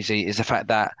never easy, is the fact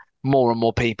that more and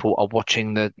more people are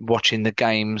watching the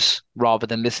games rather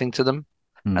than listening to them.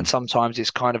 And sometimes it's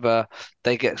kind of I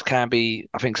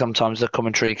think sometimes the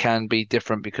commentary can be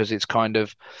different because it's kind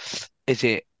of, is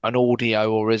it an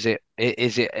audio or is it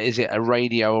a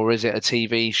radio or is it a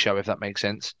TV show, if that makes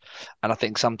sense? And I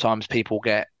think sometimes people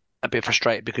get a bit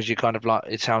frustrated because you kind of like,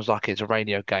 it sounds like it's a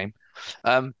radio game.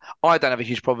 I don't have a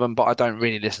huge problem, but I don't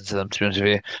really listen to them, to be honest with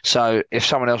you. So if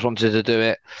someone else wanted to do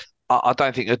it, I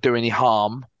don't think it'd do any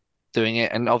harm doing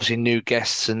it. And obviously new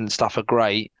guests and stuff are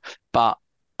great, but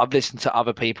I've listened to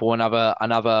other people and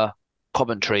other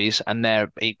commentaries, and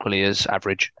they're equally as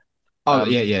average.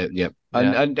 Yeah.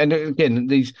 And again,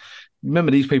 these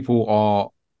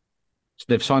people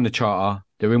they've signed the charter,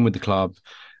 they're in with the club.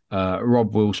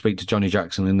 Rob will speak to Johnny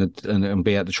Jackson and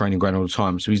be at the training ground all the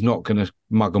time, so he's not going to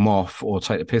mug them off or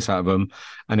take the piss out of them,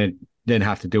 and then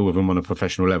have to deal with them on a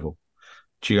professional level.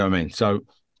 Do you know what I mean? So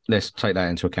let's take that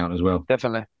into account as well.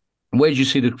 Definitely. Where do you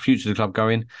see the future of the club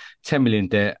going? 10 million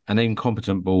debt, an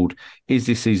incompetent board. Is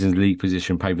this season's league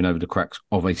position paving over the cracks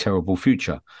of a terrible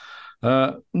future?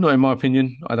 Not in my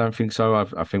opinion. I don't think so.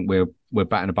 I think we're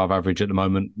batting above average at the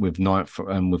moment with ninth,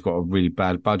 and we've got a really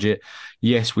bad budget.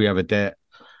 Yes, we have a debt.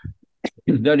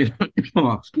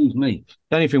 Excuse me.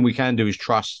 The only thing we can do is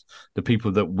trust the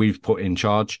people that we've put in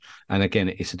charge. And again,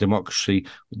 it's a democracy.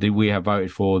 We have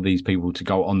voted for these people to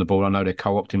go on the board. I know they're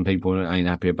co-opting people and ain't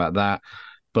happy about that,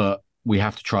 but we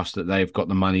have to trust that they've got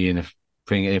the money in.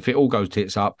 If it all goes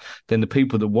tits up, then the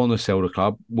people that want to sell the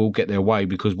club will get their way,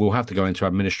 because we'll have to go into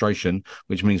administration,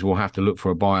 which means we'll have to look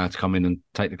for a buyer to come in and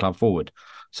take the club forward.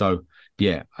 So,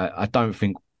 yeah, I don't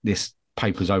think this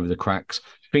papers over the cracks.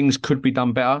 Things could be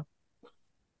done better,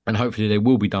 and hopefully they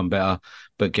will be done better.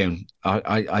 But again,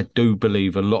 I do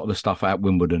believe a lot of the stuff at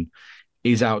Wimbledon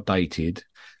is outdated.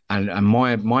 And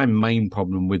my main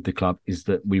problem with the club is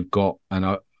that we've got,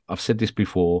 and I've said this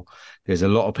before, there's a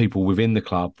lot of people within the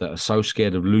club that are so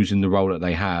scared of losing the role that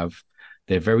they have.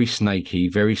 They're very snaky,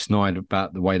 very snide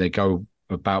about the way they go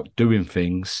about doing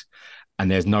things. And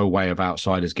there's no way of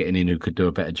outsiders getting in who could do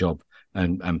a better job.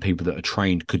 And people that are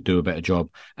trained could do a better job.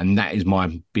 And that is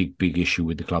my big issue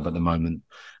with the club at the moment,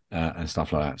 and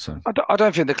stuff like that. So I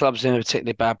don't think the club's in a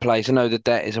particularly bad place. I know the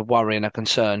debt is a worry and a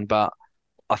concern, but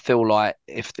I feel like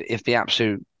if the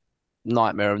absolute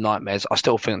nightmare of nightmares, I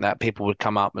still think that people would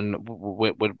come up and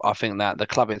would. I think that the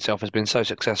club itself has been so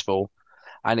successful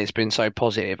and it's been so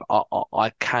positive.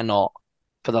 I cannot,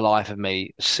 for the life of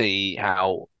me, see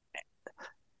how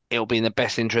it'll be in the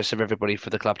best interest of everybody for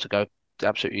the club to go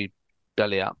absolutely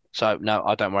belly up. So no,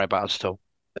 I don't worry about us at all.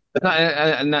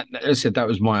 And that, as I said, that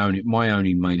was my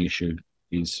only main issue,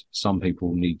 is some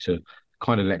people need to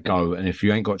kind of let go. And if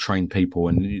you ain't got trained people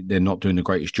and they're not doing the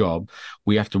greatest job,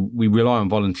 we rely on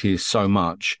volunteers so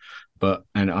much.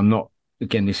 And I'm not,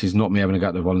 again, this is not me having a go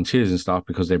at the volunteers and stuff,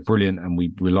 because they're brilliant and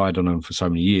we relied on them for so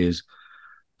many years.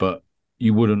 But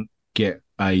you wouldn't get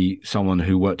someone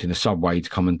who worked in a Subway to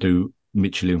come and do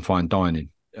Michelin fine dining.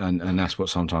 And that's what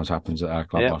sometimes happens at our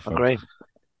club. Yeah, I agree.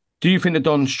 Do you think the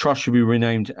Don's Trust should be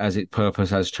renamed, as its purpose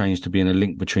has changed to being a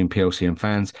link between PLC and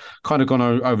fans? Kind of gone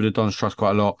over the Don's Trust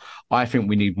quite a lot. I think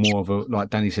we need more of a, like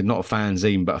Danny said, not a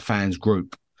fanzine, but a fans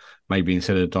group, maybe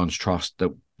instead of the Don's Trust, that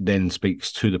then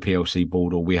speaks to the PLC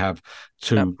board, or we have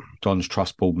two Don's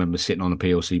Trust board members sitting on the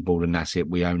PLC board and that's it.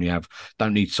 We only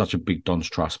don't need such a big Don's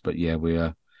Trust, but yeah, we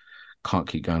can't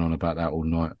keep going on about that all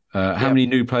night. How many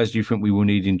new players do you think we will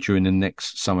need during the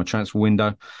next summer transfer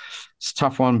window? It's a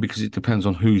tough one because it depends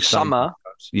on who's summer.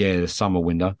 Yeah, the summer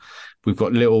window. We've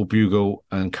got Little, Bugle,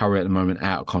 and Curry at the moment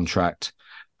out of contract.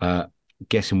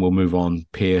 Guessing we'll move on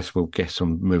Pierce. We'll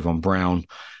move on Brown.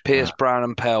 Pierce, Brown,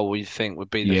 and Pell, we think would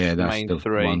be the main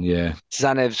three. One, yeah.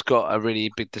 Zanev's got a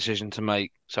really big decision to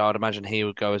make, so I'd imagine he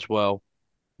would go as well.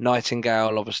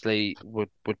 Nightingale obviously would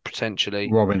potentially.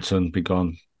 Robinson be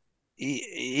gone.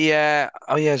 Yeah.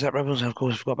 Oh yeah, is that Robinson? Of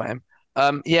course, I forgot about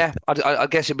him. Yeah, I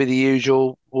guess it'd be the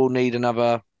usual. We'll need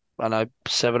another, I don't know,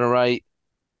 7 or 8.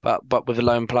 But with the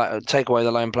loan play, take away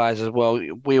the loan players as well.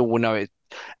 We all know it.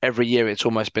 Every year, it's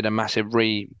almost been a massive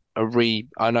an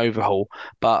overhaul.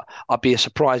 But I'd be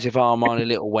surprised if Armani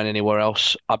Little went anywhere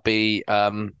else. I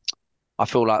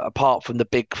feel like apart from the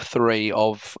big three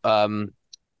of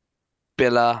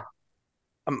Billa,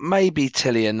 maybe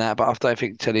Tilly and that, but I don't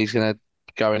think Tilly's going to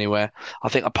go anywhere. I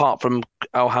think apart from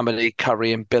Al Hamidi,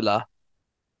 Curry, and Billa,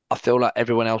 I feel like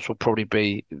everyone else will probably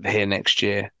be here next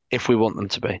year if we want them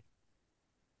to be.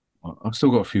 I've still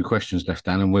got a few questions left,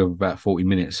 Dan, and we're about 40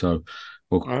 minutes, so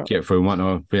we'll get through. Might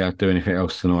not be able to do anything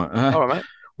else tonight. All right, mate.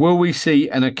 Will we see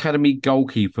an academy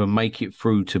goalkeeper make it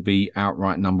through to be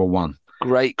outright number one?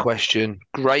 Great question.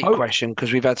 Question,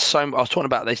 because we've had I was talking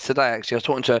about this today, actually. I was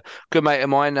talking to a good mate of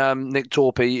mine, Nick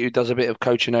Torpy, who does a bit of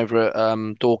coaching over at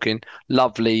Dorking.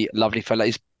 Lovely, lovely fella.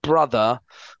 His brother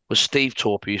was Steve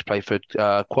Torpy, who's played for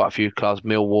quite a few clubs,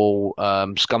 Millwall,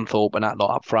 Scunthorpe, and that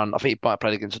lot up front. I think he might have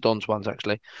played against the Dons once,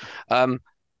 actually.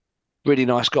 Really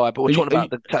nice guy. But we're talking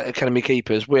about the academy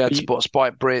keepers. We had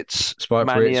Spike Brits,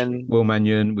 Mannion, Will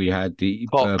Mannion. We had the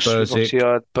Cox,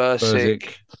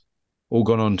 Bursic. All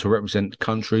gone on to represent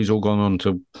countries, all gone on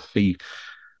to be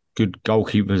good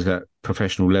goalkeepers at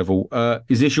professional level.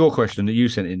 Is this your question that you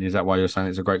sent in? Is that why you're saying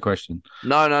it's a great question?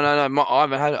 No. I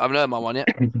haven't heard my one yet.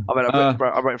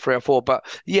 I've written 3 or 4, but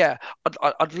yeah,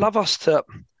 I'd love us to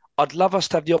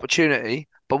have the opportunity.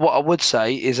 But what I would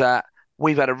say is that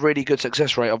we've had a really good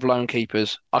success rate of lone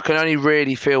keepers. I can only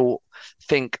really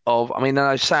think of. I mean,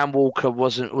 I know Sam Walker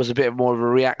was a bit more of a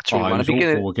reactory one. He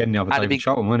was awful again the other day for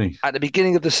Charlton, wasn't he? At the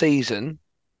beginning of the season,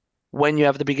 when you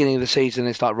have the beginning of the season,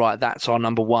 it's like, right, that's our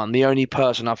number one. The only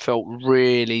person I felt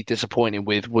really disappointed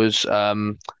with was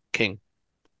King.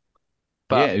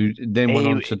 But yeah, then went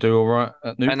on to do all right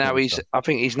at Newcastle. And now I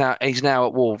think he's now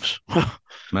at Wolves.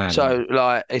 Man, so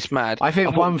like it's mad. I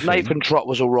think Nathan Trott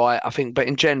was all right. I think, but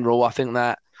in general, I think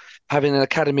that having an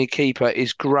academy keeper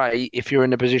is great if you're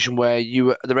in a position where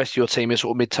the rest of your team is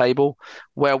sort of mid-table.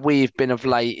 Where we've been of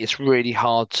late, it's really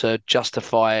hard to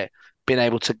justify being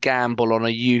able to gamble on a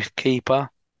youth keeper.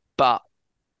 But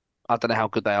I don't know how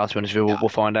good they are, to be honest with you. We'll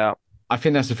find out. I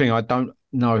think that's the thing. I don't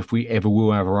know if we ever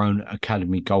will have our own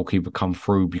academy goalkeeper come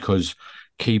through because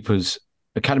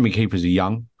academy keepers are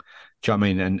young. Do you know what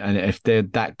I mean? And if they're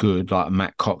that good, like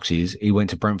Matt Cox is, he went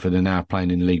to Brentford and now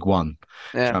playing in League One.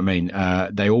 Yeah. Do you know what I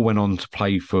mean? They all went on to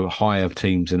play for higher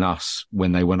teams than us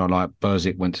when they went on. Like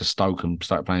Bursic went to Stoke and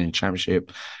started playing in the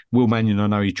Championship. Will Mannion, I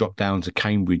know he dropped down to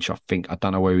Cambridge. I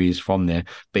don't know where he is from there,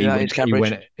 but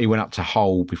he went up to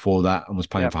Hull before that and was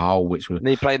playing for Hull, which was. And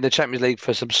he played in the Champions League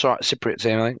for some Cypriot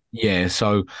team, I think. Yeah.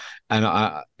 So, and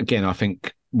I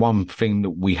think one thing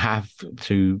that we have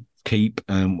to keep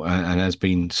and has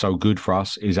been so good for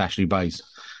us is Ashley Bays.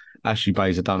 Ashley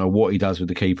Bays, I don't know what he does with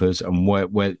the keepers and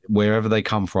wherever they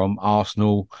come from.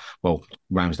 Arsenal, well,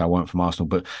 Ramsdale weren't from Arsenal,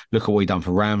 but look at what he done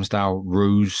for Ramsdale,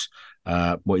 Roos,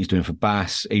 what he's doing for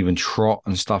Bass, even Trott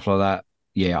and stuff like that.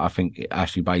 Yeah, I think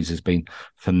Ashley Bays has been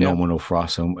phenomenal for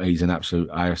us, and he's an absolute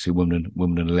AFC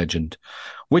Wimbledon legend.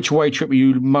 Which away trip are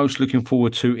you most looking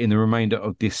forward to in the remainder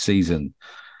of this season?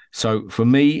 So for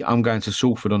me, I'm going to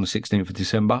Salford on the 16th of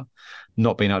December.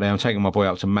 Not being out there, I'm taking my boy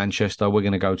up to Manchester. We're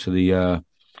going to go to the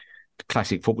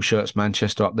Classic Football Shirts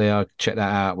Manchester up there. Check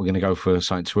that out. We're going to go for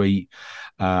something to eat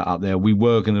up there. We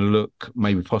were going to look,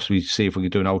 maybe possibly see if we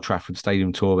could do an Old Trafford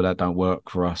Stadium tour, but that don't work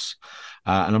for us.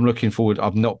 And I'm looking forward.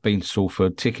 I've not been to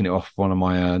Salford, ticking it off one of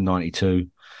my 92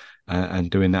 and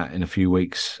doing that in a few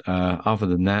weeks. Other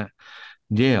than that,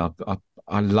 yeah,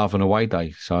 I love an away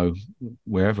day. So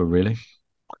wherever, really.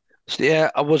 So, yeah,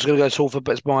 I was going to go to Salford,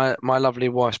 but it's my lovely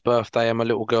wife's birthday and my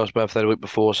little girl's birthday the week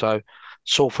before. So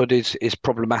Salford is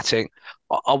problematic.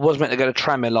 I was meant to go to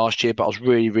Tranmere last year, but I was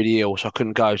really, really ill, so I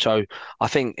couldn't go. So I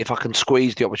think if I can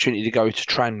squeeze the opportunity to go to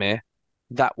Tranmere,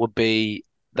 that would be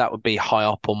high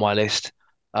up on my list.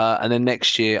 And then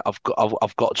next year, I've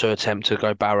got to attempt to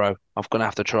go Barrow. I'm going to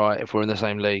have to try it if we're in the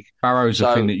same league. Barrow's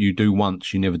the thing that you do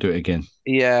once, you never do it again.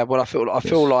 Yeah, well, I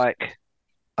feel like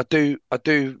I do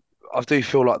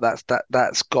feel like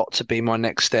that's got to be my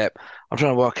next step. I'm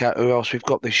trying to work out who else we've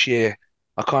got this year.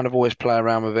 I kind of always play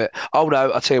around with it. Oh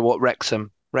no, I'll tell you what, Wrexham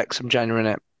January,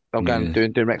 innit? I'm going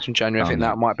doing Wrexham January. I think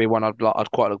that might be one I'd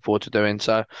quite look forward to doing.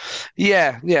 So,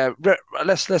 yeah.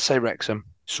 Let's say Wrexham.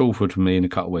 Salford for me in a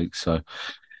couple of weeks. So,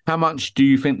 how much do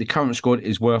you think the current squad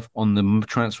is worth on the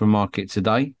transfer market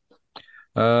today?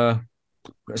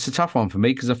 It's a tough one for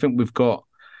me because I think we've got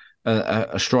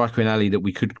a striker in Ali that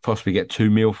we could possibly get 2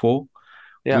 mil for.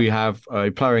 Yeah. We have a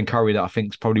player in Curry that I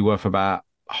think is probably worth about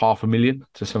 $500,000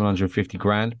 to 750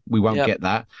 grand. We won't get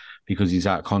that because he's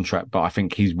out of contract, but I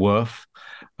think he's worth.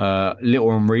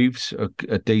 Little and Reeves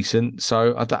are decent.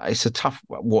 So it's a tough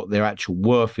what their actual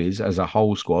worth is as a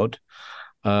whole squad.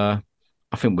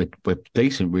 I think we're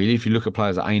decent, really. If you look at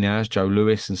players like Ainaz, Joe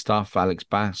Lewis and stuff, Alex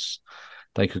Bass,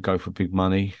 they could go for big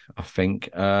money, I think.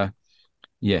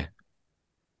 Yeah.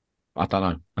 I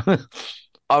don't know.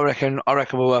 I reckon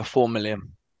we're worth 4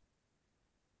 million.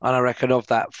 And I reckon of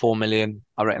that 4 million,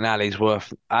 I reckon Ali's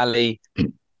worth Ali,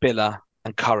 Billa,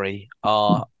 and Curry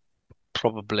are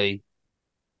probably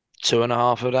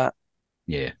 2.5 of that.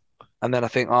 Yeah. And then I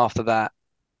think after that,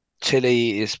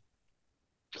 Tilly is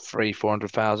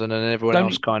 300,000-400,000, and everyone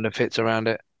else kind of fits around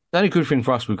it. The only good thing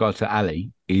for us with regard to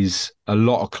Ali is a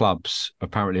lot of clubs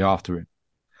apparently after him.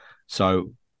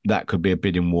 So that could be a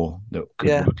bidding war that could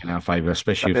work in our favour,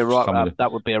 especially if that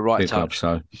would be a right touch.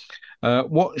 So,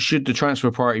 what should the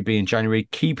transfer priority be in January?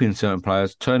 Keeping certain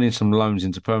players, turning some loans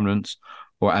into permanents,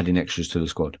 or adding extras to the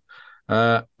squad?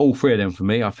 All three of them for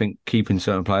me. I think keeping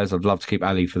certain players. I'd love to keep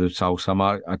Ali for the whole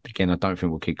summer. I don't think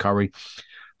we'll keep Curry.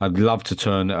 I'd love to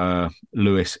turn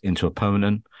Lewis into a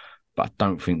permanent, but I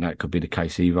don't think that could be the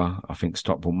case either. I think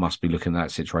Stockport must be looking at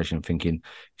that situation and thinking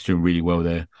he's doing really well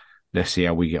there. Let's see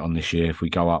how we get on this year. If we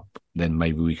go up, then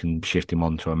maybe we can shift him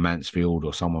on to a Mansfield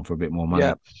or someone for a bit more money.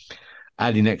 Yeah.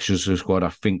 Adding extras to the squad, I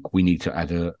think we need to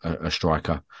add a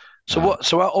striker. So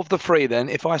So out of the three, then,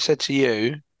 if I said to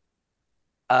you,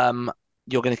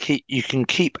 you can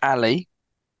keep Ali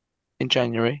in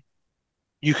January,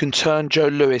 you can turn Joe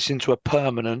Lewis into a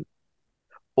permanent,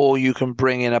 or you can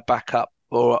bring in a backup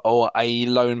or a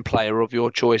loan player of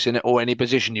your choice in it, or any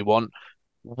position you want.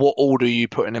 What order are you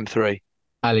putting them three?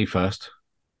 Ali first.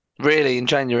 Really, in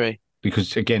January?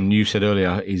 Because, again, you said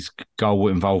earlier, his goal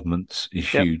involvement is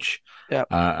huge. Yeah.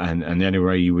 And the only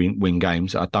way you win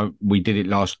games, we did it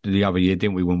the other year,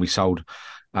 didn't we, when we sold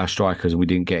our strikers and we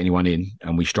didn't get anyone in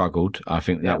and we struggled. I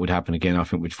think that would happen again. I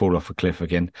think we'd fall off a cliff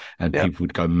again and people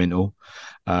would go mental.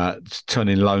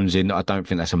 Turning loans in, I don't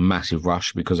think that's a massive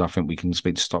rush because I think we can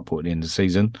speak to Stockport at the end of the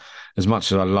season. As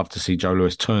much as I'd love to see Joe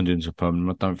Lewis turned into a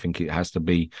permanent, I don't think it has to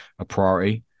be a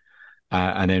priority.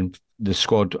 And then the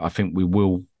squad, I think we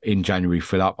will in January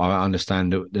fill up. I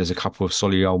understand that there's a couple of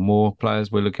Solihull more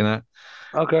players we're looking at.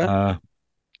 Okay.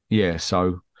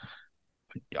 So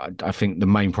I think the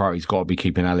main priority's got to be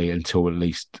keeping Ali until at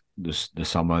least the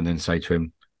summer, and then say to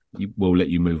him, we'll let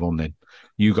you move on then.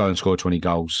 You go and score 20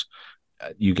 goals.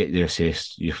 You get the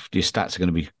assists. Your stats are going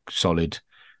to be solid.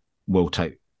 We'll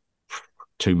take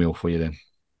 2 mil for you then.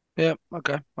 Yeah,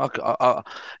 okay.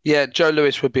 Joe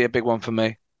Lewis would be a big one for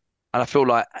me. And I feel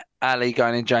like Ali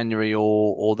going in January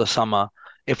or the summer,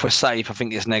 if we're safe, I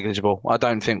think it's negligible. I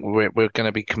don't think we're going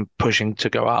to be pushing to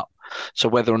go up. So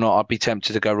whether or not I'd be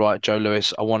tempted to go, right, Joe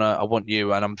Lewis, I want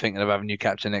you, and I'm thinking of having you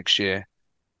captain next year.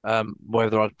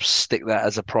 Whether I'd stick that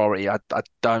as a priority, I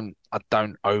don't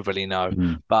overly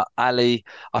know. But Ali,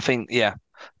 I think, that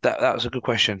was a good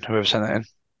question. Whoever sent that in.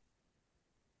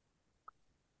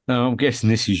 No, I'm guessing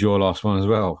this is your last one as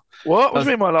well. What was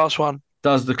my last one?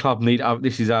 Does the club need?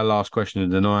 This is our last question of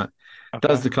the night. Okay.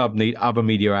 Does the club need other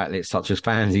media outlets such as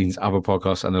fanzines, other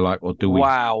podcasts, and the like, or do we?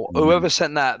 Wow, whoever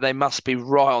sent that, they must be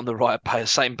right on the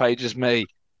same page as me.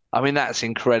 I mean, that's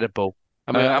incredible.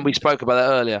 I mean, and we spoke about that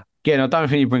earlier. Again, I don't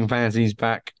think you bring fanzines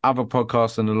back, other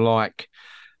podcasts and the like.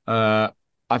 I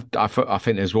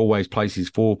think there's always places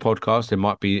for podcasts. There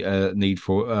might be a need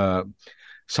for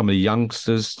some of the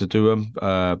youngsters to do them.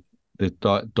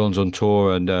 The Dons on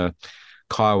Tour and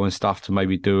Kyle and stuff to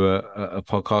maybe do a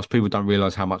podcast. People don't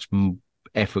realise how much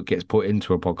effort gets put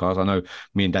into a podcast. I know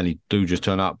me and Danny do just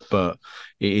turn up, but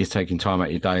it is taking time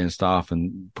out your day and stuff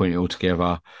and putting it all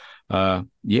together.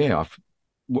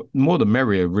 More the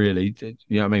merrier, really. You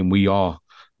know what I mean? We are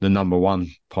the number one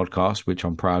podcast, which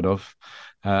I'm proud of.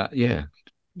 There's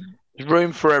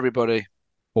room for everybody.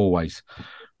 Always.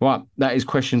 Right, that is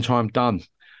question time done.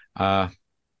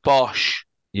 Bosh.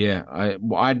 Yeah,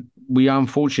 we are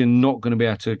unfortunately not going to be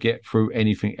able to get through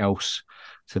anything else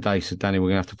today. So, Danny,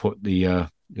 we're going to have to put the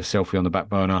selfie on the back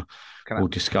burner. We'll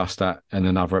discuss that in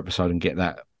another episode and get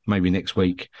that maybe next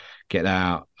week, get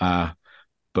that out.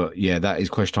 But yeah, that is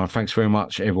question time. Thanks very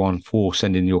much, everyone, for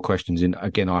sending your questions in.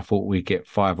 Again, I thought we'd get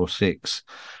 5 or 6.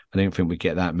 I didn't think we'd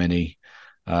get that many.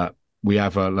 We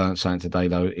have learned something today,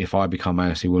 though. If I become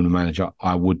AFC Women manager,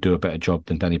 I would do a better job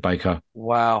than Danny Baker.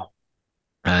 Wow.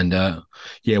 And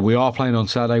we are playing on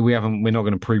Saturday. We're not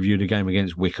going to preview the game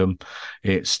against Wickham.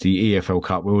 It's the EFL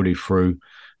Cup. We're already through.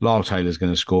 Lyle Taylor's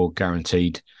going to score,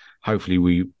 guaranteed. Hopefully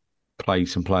we play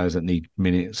some players that need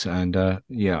minutes. And a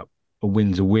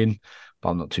win's a win, but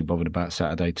I'm not too bothered about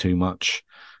Saturday too much.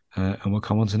 And we'll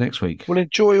come on to next week. Well,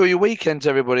 enjoy all your weekends,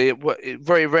 everybody.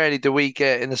 Very rarely do we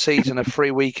get in the season a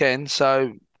free weekend,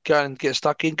 so go and get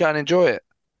stuck in, go and enjoy it.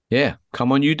 Yeah,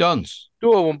 come on, you Dons.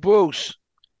 Go on, Bruce.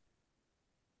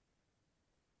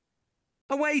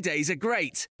 Away days are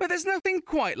great, but there's nothing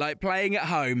quite like playing at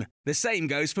home. The same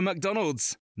goes for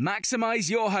McDonald's. Maximise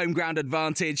your home ground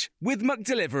advantage with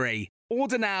McDelivery.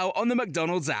 Order now on the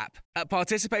McDonald's app. At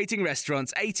participating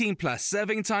restaurants, 18 plus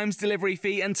serving times, delivery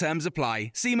fee and terms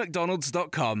apply. See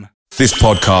mcdonalds.com. This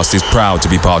podcast is proud to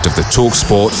be part of the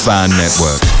TalkSport Fan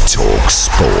Network.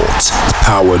 TalkSport.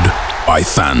 Powered by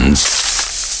fans.